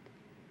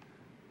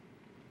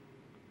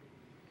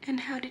 And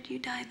how did you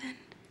die then?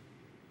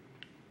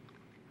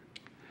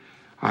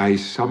 I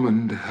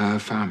summoned her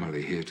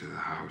family here to the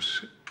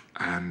house,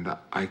 and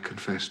I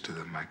confessed to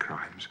them my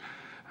crimes.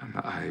 And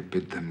I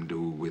bid them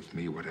do with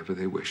me whatever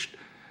they wished.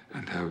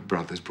 And her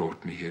brothers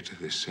brought me here to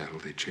this cell.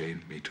 They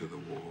chained me to the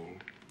wall.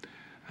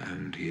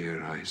 And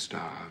here I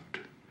starved,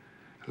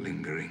 a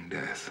lingering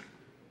death.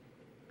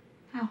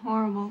 How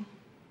horrible.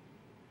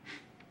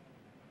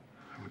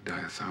 I would die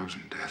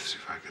 1,000 deaths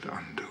if I could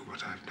undo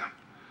what I've done.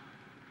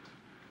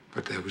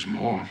 But there was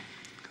more.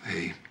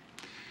 They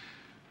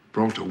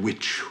brought a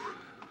witch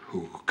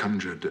who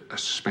conjured a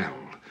spell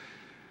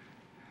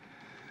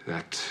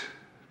that,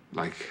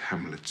 like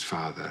Hamlet's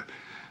father,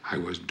 I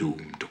was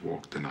doomed to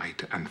walk the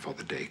night and for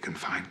the day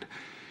confined,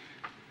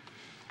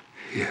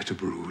 here to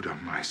brood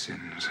on my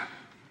sins.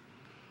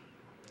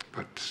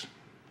 But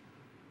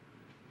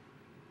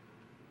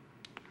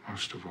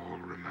most of all,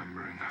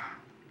 remembering her.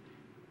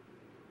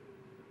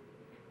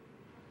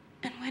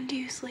 And when do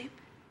you sleep?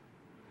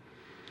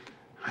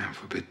 I am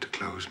forbid to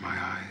close my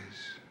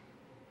eyes.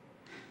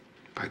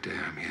 By day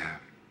I'm here,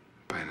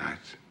 by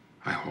night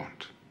I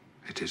haunt.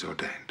 It is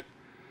ordained.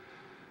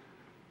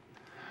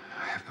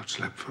 I have not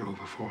slept for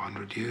over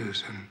 400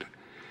 years, and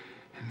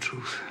in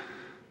truth,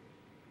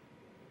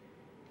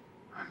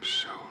 I'm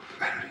so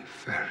very,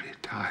 very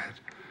tired.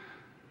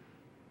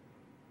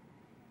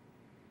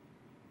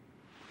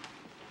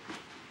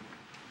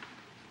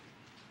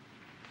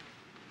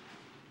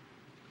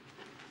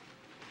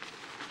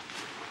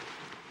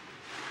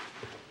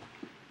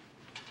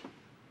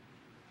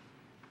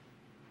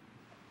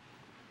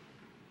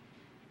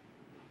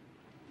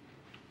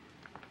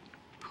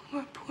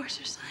 Poor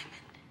Sir Simon.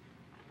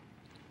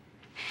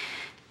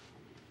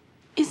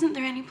 Isn't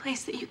there any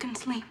place that you can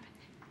sleep?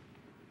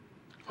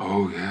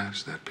 Oh,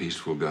 yes, that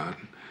peaceful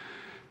garden.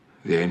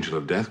 The angel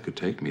of death could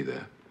take me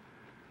there,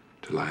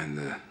 to lie in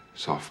the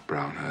soft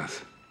brown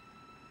earth,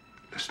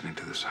 listening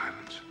to the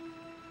silence,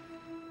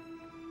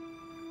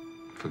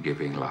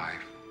 forgiving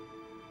life,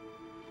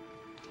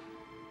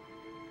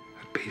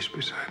 at peace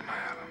beside my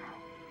Eleanor.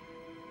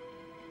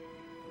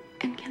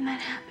 And can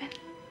that happen?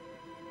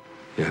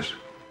 Yes,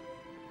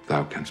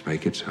 thou canst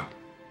make it so.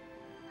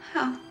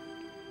 How?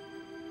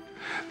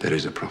 There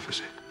is a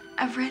prophecy.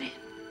 I've read it.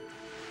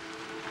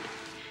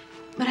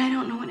 But I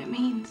don't know what it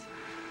means.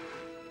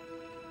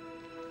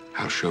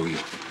 I'll show you.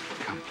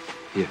 Come,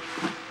 here.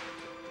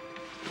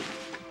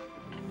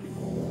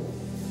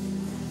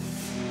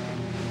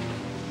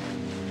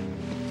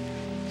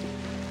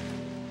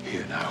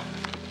 Here now.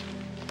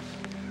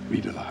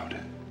 Read aloud.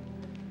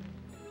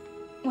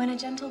 When a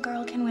gentle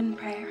girl can win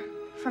prayer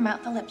from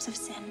out the lips of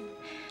sin,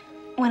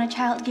 when a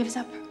child gives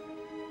up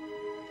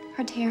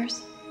her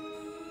tears,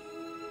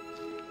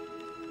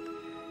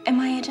 am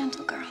I a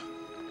gentle girl?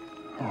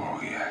 Oh,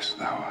 yes,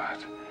 thou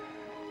art.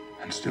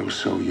 And still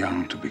so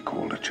young to be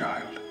called a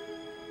child.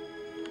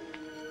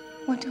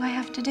 What do I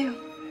have to do?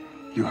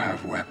 You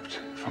have wept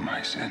for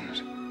my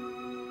sins,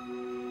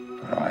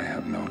 but I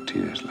have no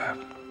tears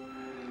left.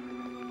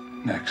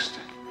 Next,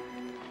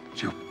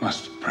 you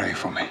must pray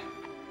for me,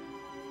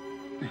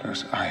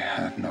 because I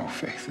had no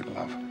faith in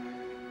love.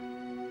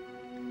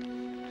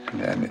 And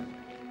then,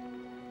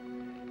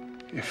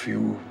 if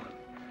you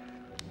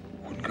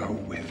would go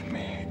with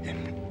me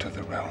into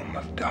the realm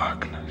of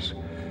darkness,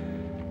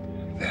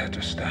 there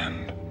to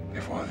stand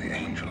before the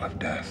angel of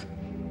death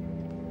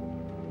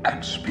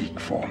and speak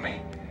for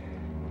me,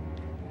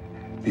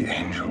 the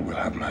angel will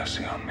have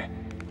mercy on me.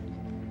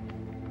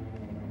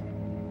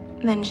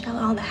 Then shall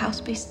all the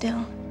house be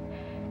still,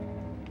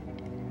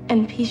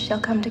 and peace shall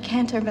come to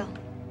Canterville,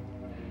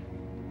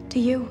 to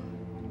you.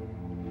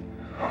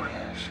 Oh,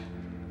 yes.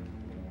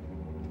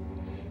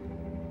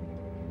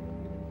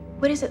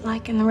 What is it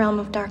like in the realm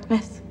of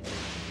darkness?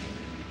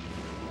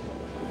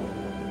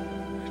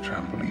 I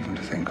tremble even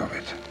to think of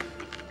it.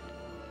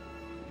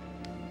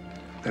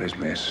 There is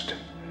mist,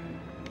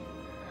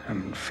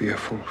 and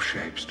fearful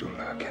shapes do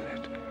lurk in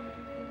it,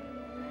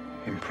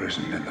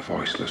 imprisoned in the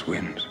voiceless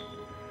winds,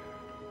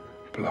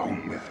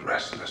 blown with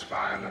restless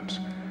violence,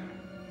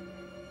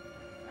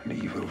 and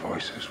evil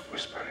voices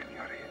whisper in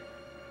your ear.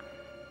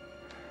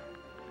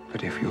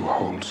 But if you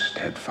hold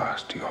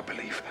steadfast to your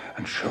belief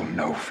and show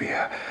no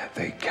fear,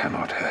 they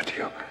cannot hurt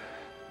you.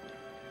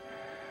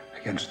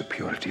 Against the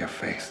purity of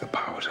faith, the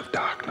powers of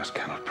darkness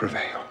cannot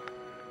prevail.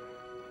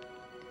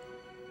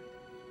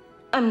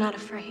 I'm not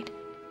afraid.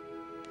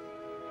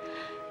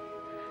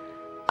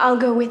 I'll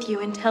go with you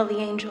and tell the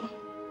angel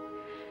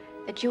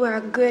that you are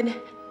a good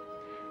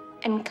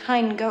and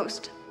kind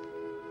ghost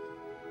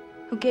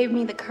who gave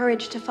me the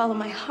courage to follow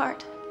my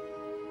heart.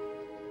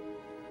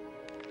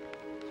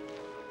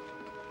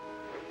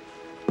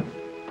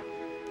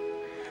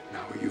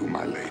 Now you,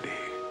 my lady,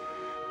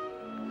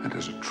 and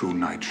as a true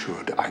knight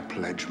should, I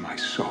pledge my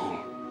soul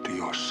to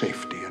your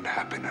safety and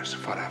happiness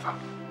forever.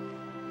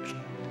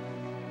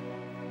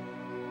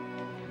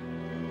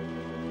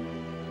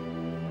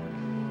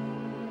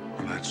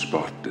 On that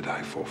spot did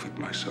I forfeit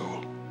my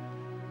soul.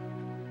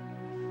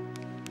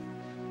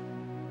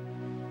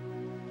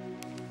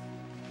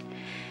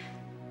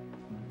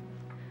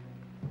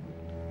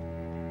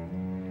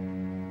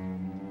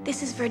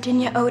 This is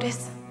Virginia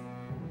Otis,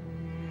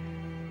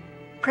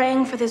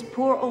 praying for this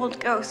poor old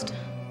ghost,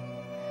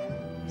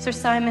 Sir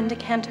Simon de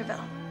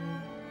Canterville,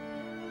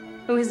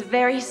 who is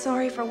very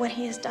sorry for what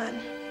he has done.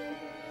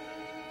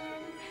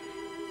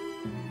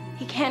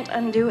 He can't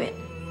undo it,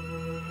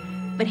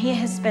 but he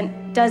has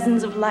spent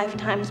dozens of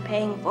lifetimes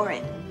paying for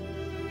it.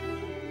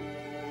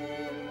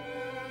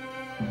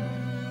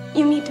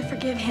 You need to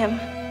forgive him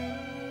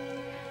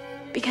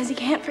Because he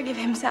can't forgive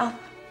himself.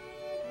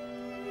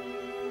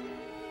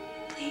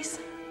 Please.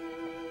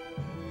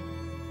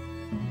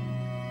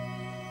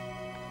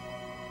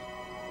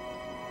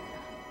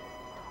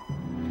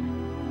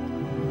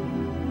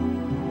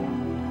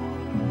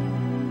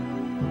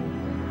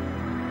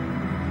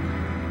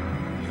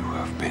 You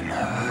have been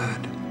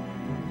heard.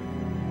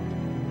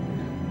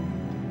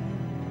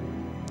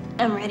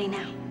 I'm ready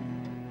now.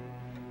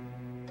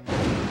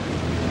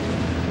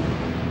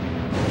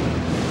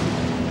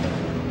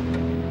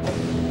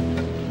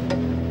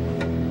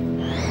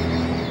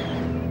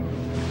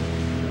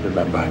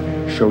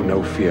 Remember, show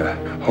no fear.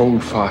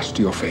 Hold fast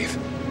to your faith.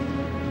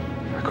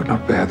 I could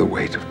not bear the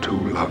weight of two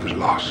loves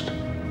lost.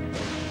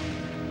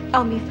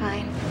 I'll be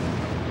fine.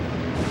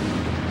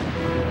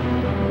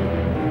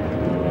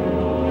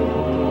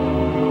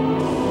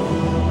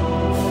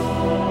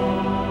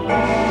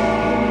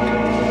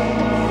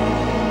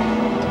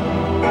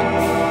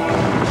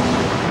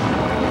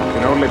 You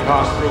can only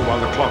pass through while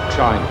the clock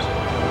chimes.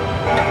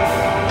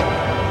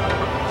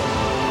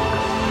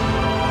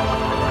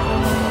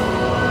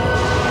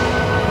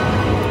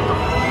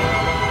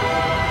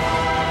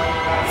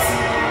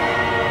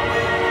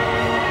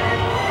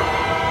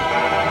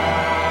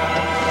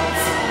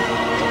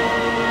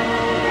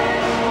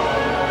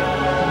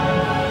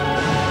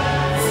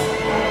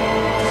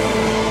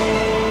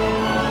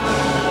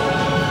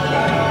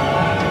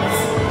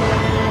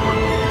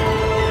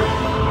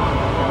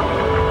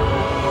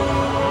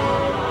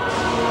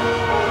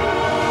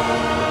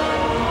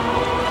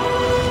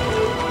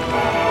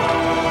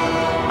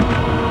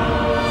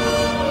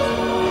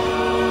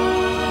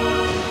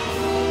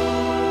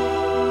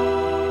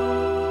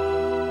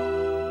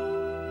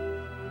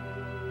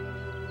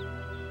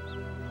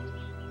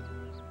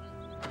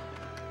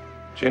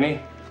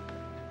 Ginny?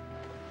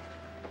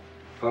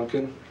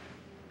 Pumpkin?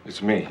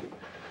 It's me.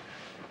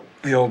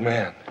 The old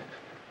man.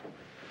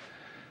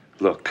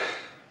 Look,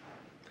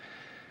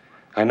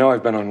 I know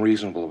I've been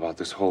unreasonable about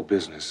this whole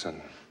business,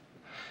 and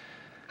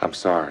I'm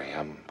sorry.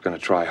 I'm gonna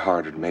try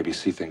harder to maybe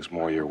see things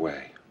more your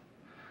way.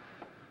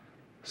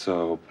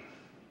 So,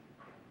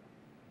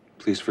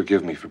 please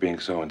forgive me for being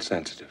so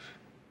insensitive.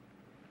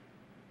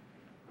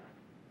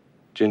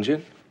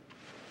 Gin?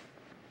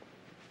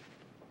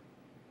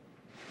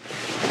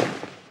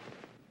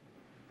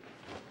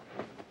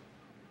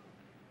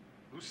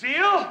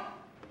 Lucille?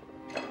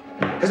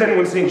 Has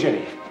anyone seen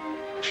Ginny?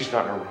 She's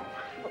not in her room.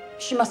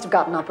 She must have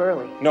gotten up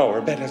early. No,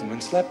 her bed hasn't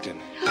been slept in.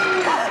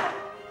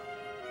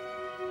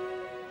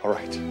 All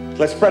right,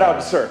 let's spread out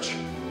and search.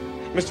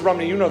 Mr.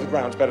 Rumney, you know the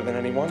grounds better than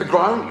anyone. The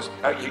grounds?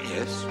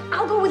 Yes.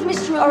 I'll go with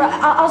Mr. Or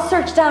I'll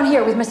search down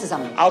here with Mrs.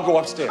 Umney. I'll go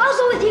upstairs. I'll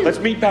go with you. Let's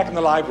meet back in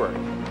the library.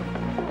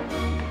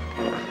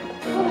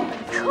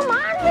 Come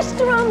on,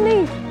 Mr.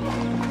 Umney.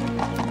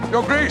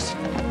 Your Grace,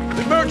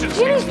 emergency.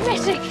 Ginny's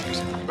missing.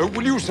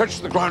 Will you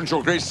search the grounds,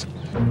 Your Grace?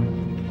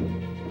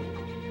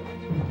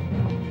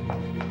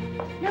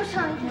 No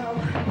time, no.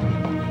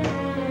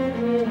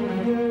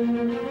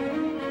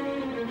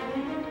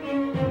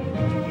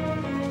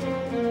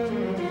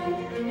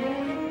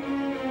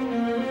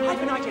 I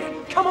have an idea.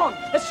 Come on,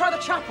 let's try the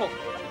chapel.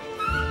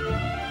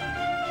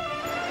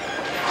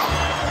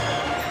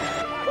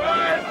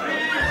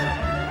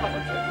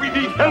 We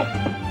need help!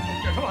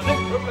 Come on,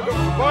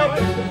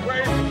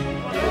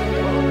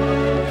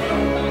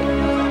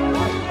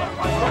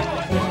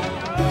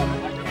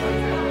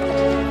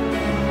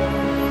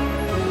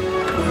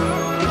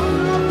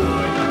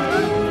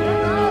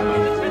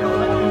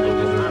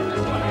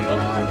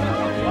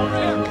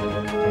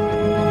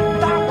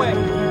 That way.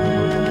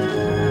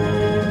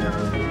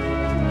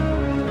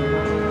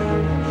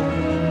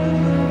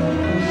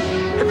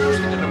 Have you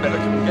seen an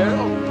American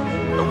girl?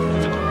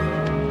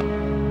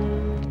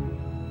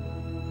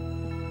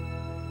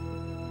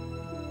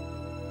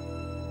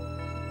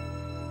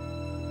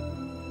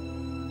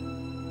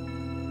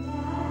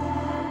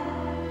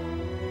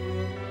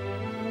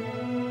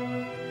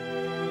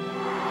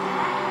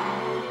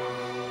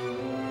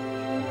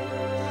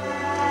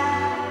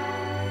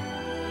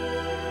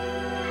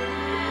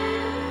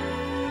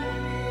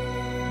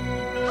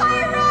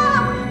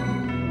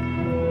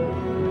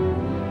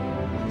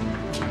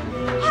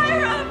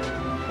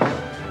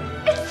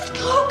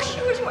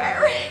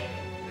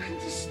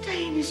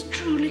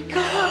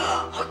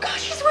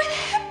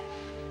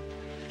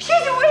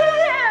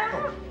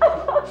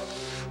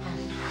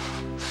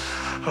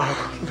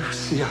 Oh,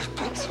 Lucy, I've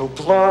been so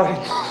blind.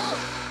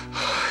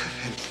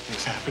 If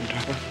anything's happened to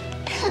her,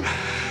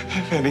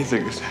 if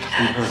anything has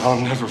happened to her, I'll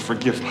never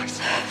forgive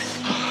myself.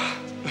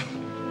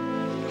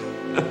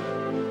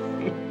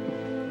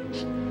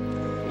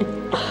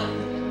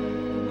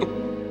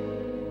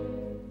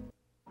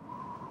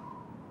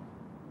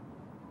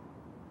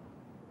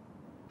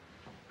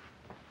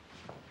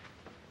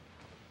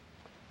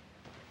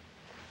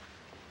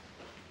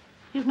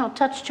 You've not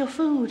touched your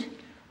food.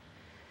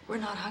 We're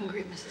not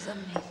hungry, Mrs.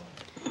 Umney.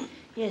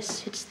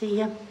 Yes, it's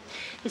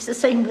the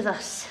same with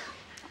us.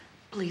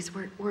 Please,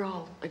 we're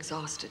all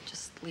exhausted.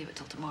 Just leave it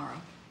till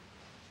tomorrow.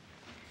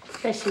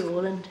 Bless you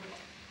all, and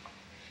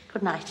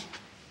good night.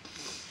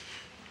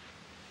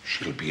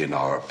 She'll be in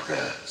our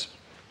prayers.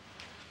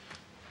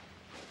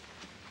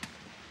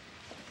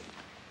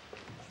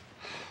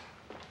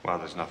 Well,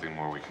 there's nothing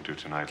more we can do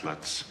tonight.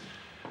 Let's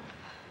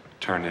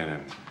turn in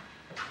and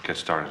get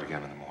started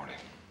again in the morning.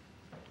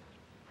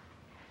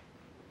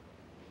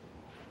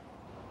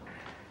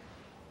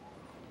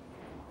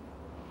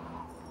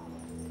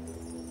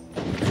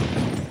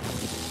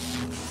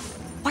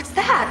 What's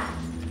that?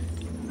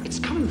 It's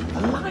coming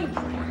from the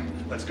library.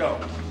 Let's go.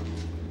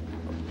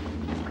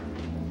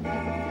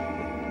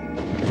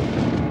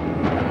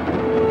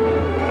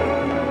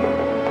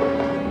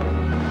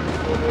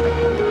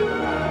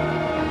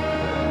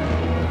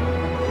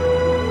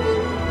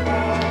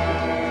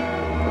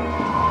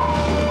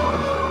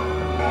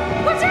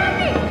 What's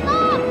happening?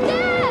 Mom!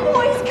 Dad!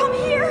 Boys, come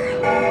here!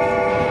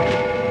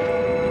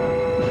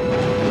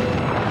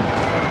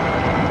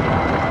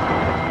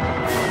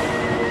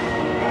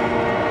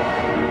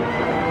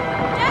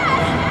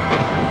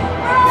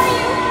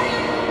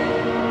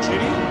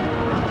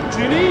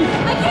 Ginny?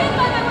 I can't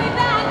find my way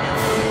back!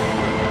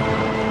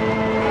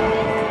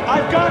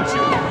 I've got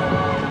you!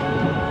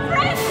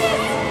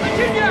 Francis!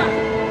 Virginia!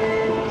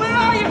 Where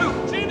are you?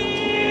 Ginny!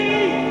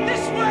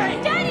 This way!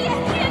 Daddy, I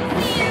can't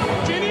see you!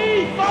 Ginny,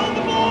 follow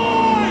the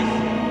boys!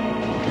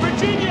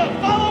 Virginia,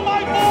 follow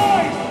my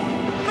boys!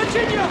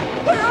 Virginia,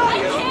 where are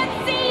you? I can't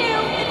see you!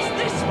 It's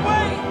this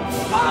way!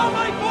 Follow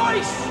my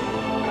voice!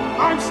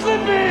 I'm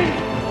slipping!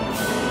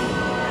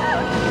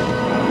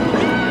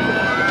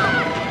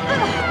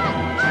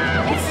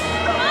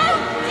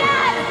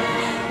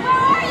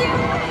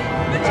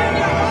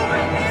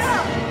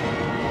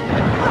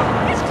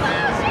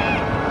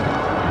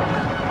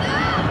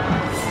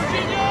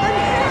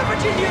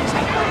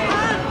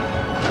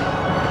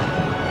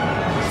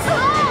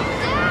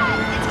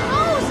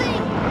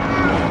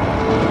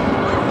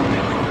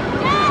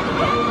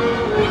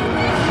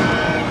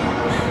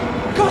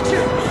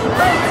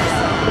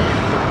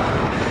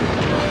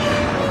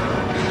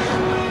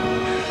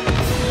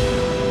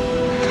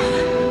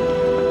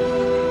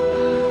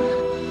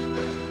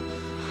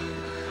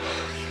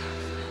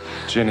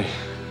 Ginny,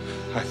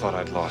 I thought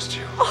I'd lost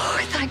you. Oh,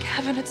 thank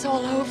heaven it's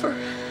all over.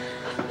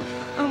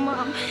 Oh,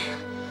 Mom.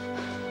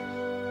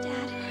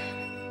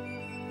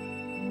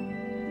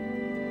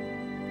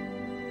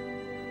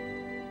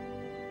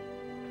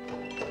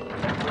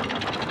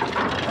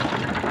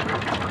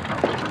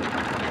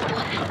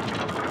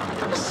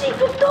 The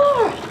secret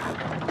door!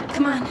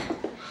 Come on.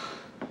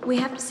 We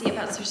have to see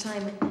about Sir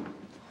Simon.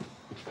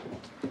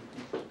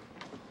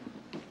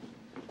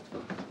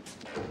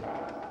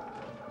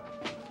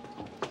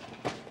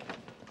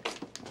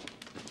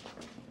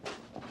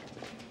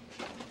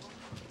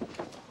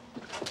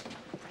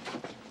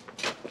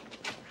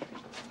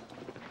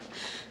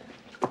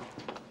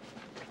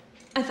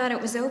 I thought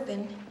it was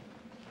open.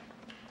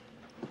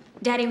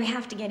 Daddy, we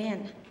have to get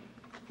in.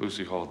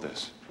 Lucy, hold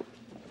this.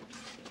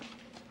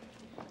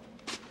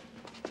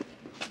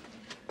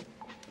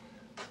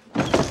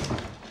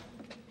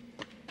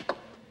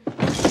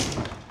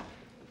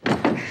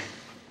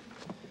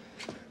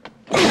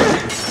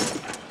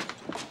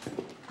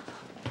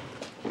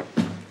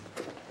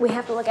 We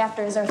have to look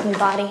after his earthly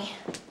body.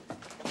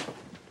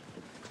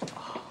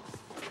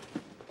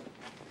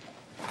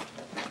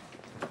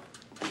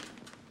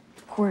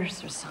 Poor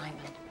Sir Simon.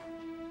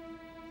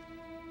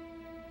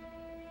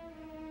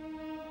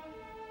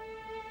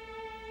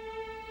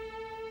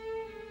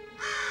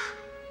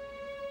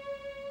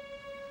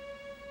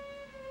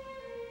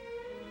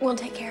 We'll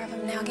take care of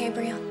him now,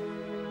 Gabriel.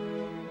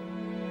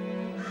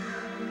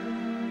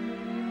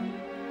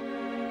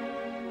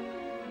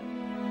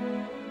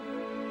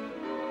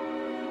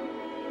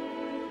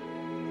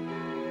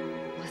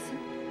 Listen.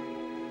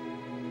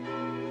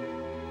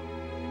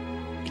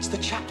 It's the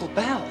chapel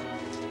bell.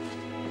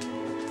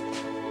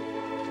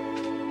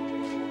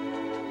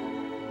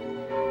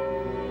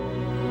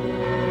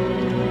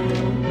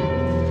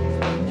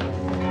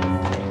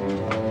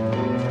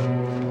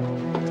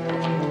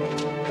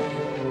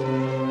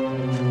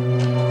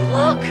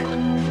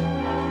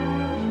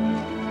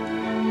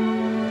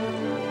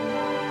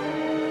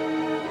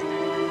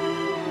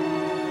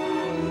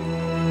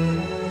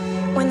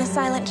 When the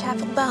silent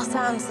chapel bell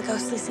sounds the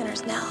ghostly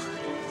sinner's knell,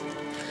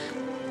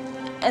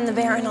 and the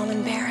Baron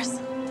almond bears,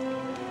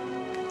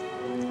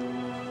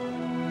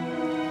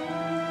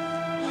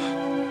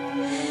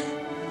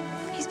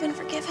 he's been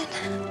forgiven.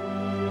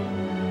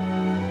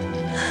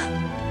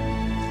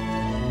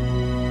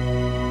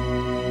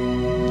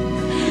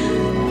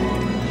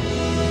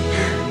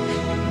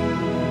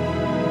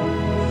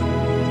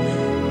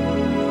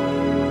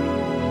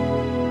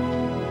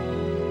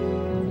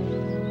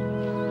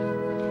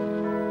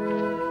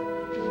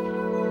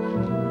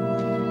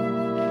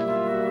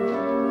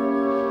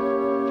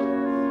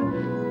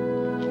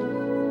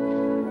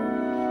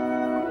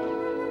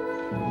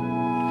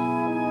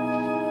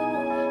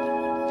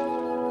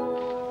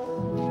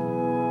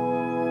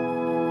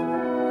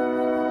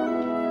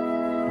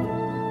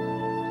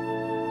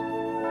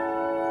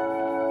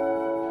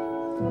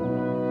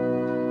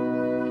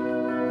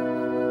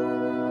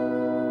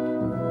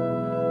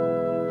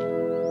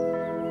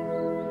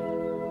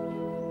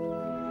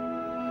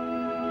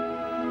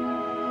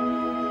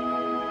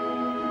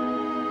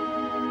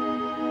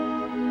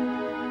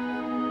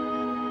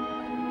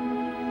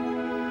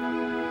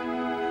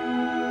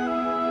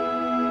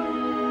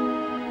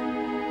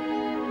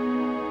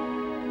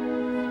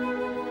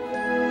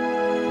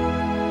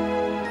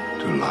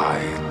 lie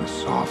in the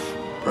soft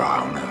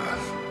brown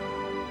earth,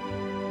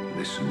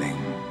 listening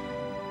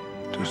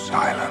to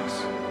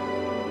silence,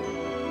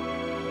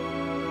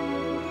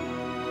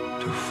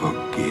 to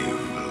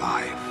forgive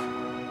life,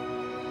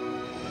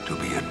 to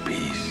be at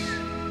peace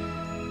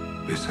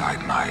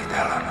beside my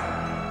Eleanor.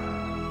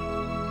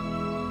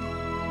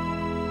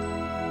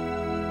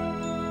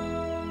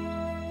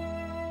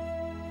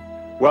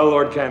 Well,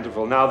 Lord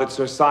Canterville, now that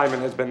Sir Simon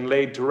has been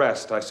laid to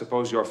rest, I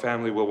suppose your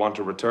family will want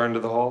to return to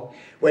the Hall?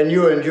 When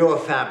you and your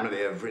family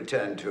have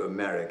returned to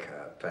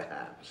America,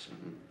 perhaps.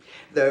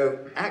 Though,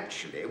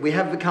 actually, we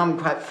have become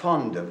quite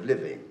fond of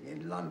living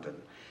in London.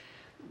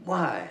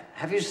 Why?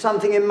 Have you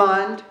something in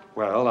mind?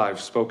 Well, I've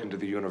spoken to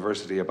the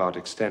university about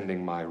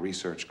extending my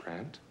research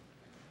grant.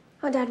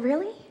 Oh, Dad,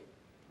 really?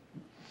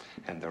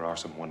 And there are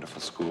some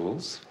wonderful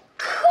schools.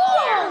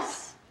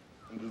 Yes!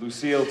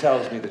 Lucille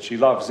tells me that she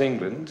loves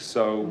England,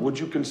 so would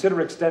you consider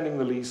extending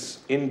the lease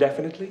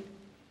indefinitely?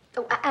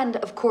 Oh, and,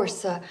 of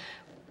course,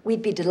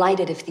 we'd be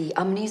delighted if the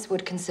Umneys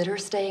would consider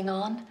staying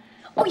on.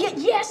 Oh, yeah,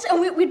 yes,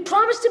 and we'd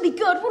promise to be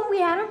good, wouldn't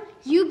we, Adam?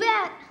 You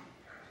bet.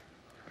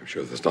 I'm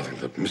sure there's nothing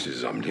that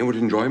Mrs. Umney would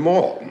enjoy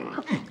more.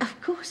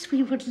 Of course,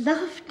 we would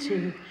love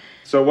to.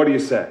 So what do you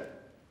say?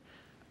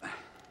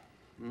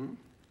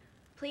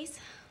 Please?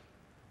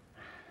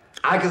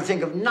 I can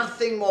think of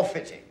nothing more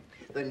fitting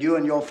than you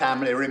and your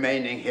family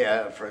remaining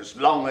here for as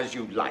long as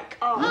you'd like.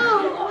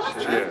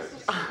 Cheers.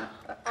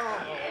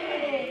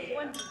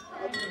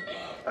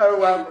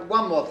 Oh,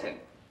 one more thing.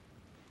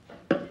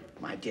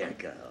 My dear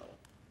girl,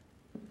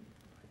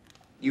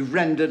 you've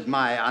rendered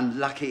my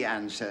unlucky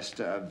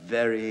ancestor a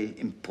very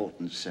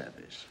important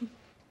service.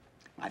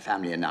 My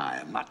family and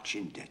I are much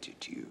indebted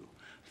to you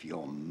for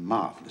your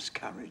marvelous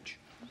courage.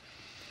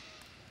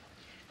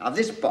 Now,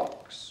 this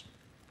box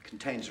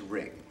contains a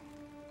ring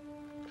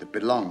that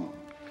belonged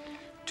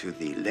to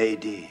the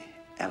Lady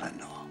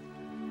Eleanor.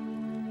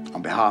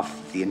 On behalf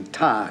of the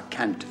entire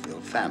Canterville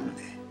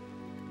family,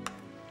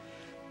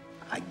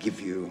 I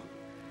give you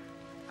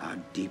our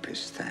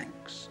deepest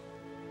thanks.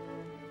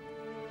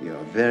 You're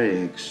a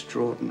very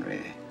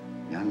extraordinary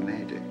young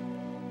lady.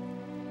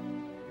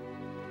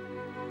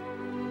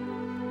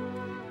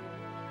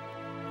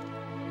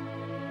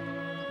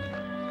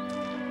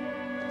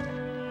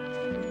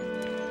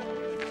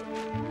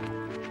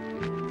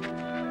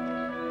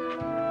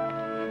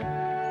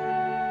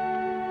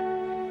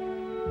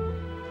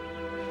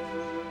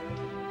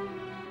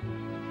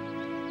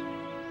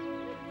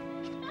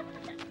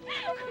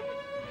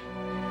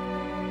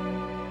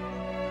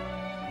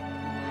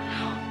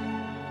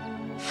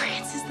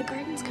 The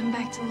garden's come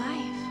back to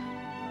life.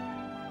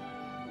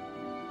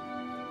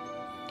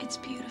 It's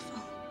beautiful.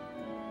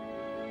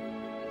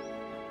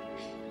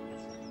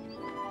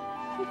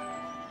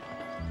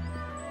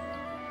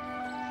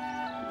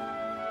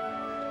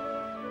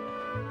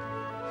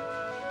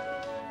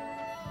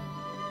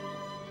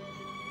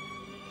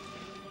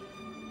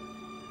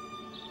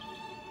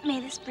 May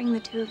this bring the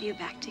two of you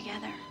back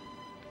together,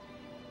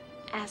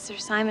 as Sir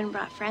Simon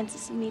brought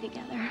Francis and me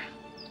together.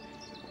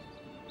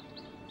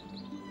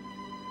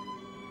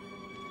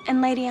 And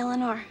Lady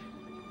Eleanor,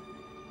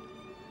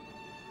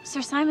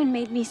 Sir Simon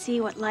made me see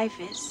what life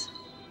is,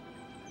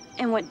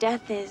 and what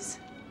death is,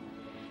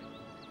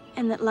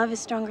 and that love is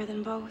stronger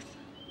than both.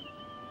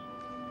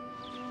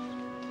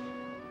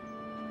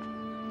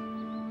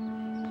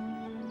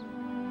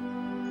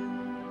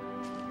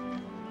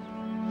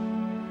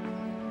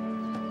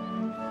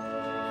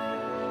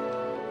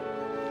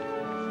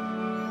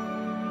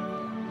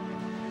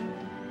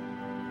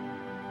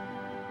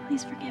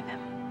 Please forgive him.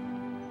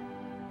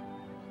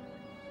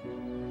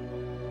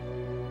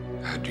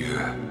 Adieu,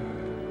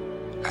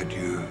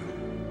 adieu,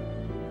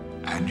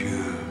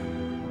 adieu.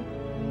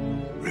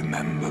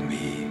 Remember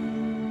me,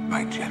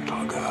 my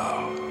gentle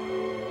girl.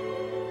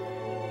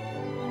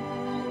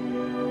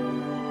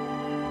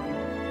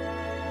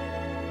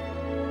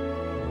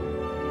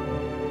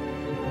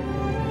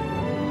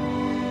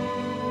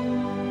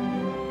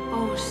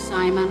 Oh,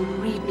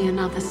 Simon, read me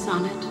another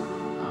sonnet.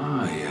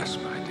 Ah, yes,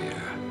 my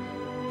dear,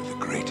 with the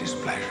greatest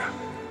pleasure.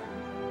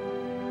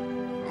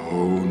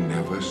 Oh,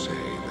 never say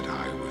that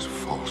I was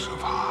false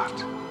of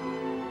heart,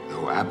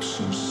 though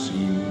absence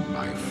seemed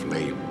my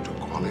flame to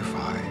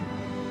qualify.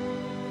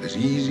 As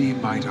easy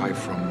might I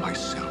from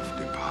myself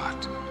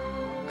depart,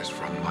 as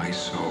from my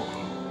soul,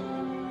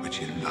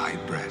 which in thy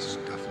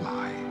breast doth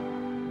lie.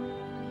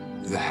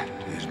 That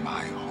is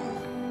my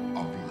home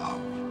of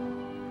love.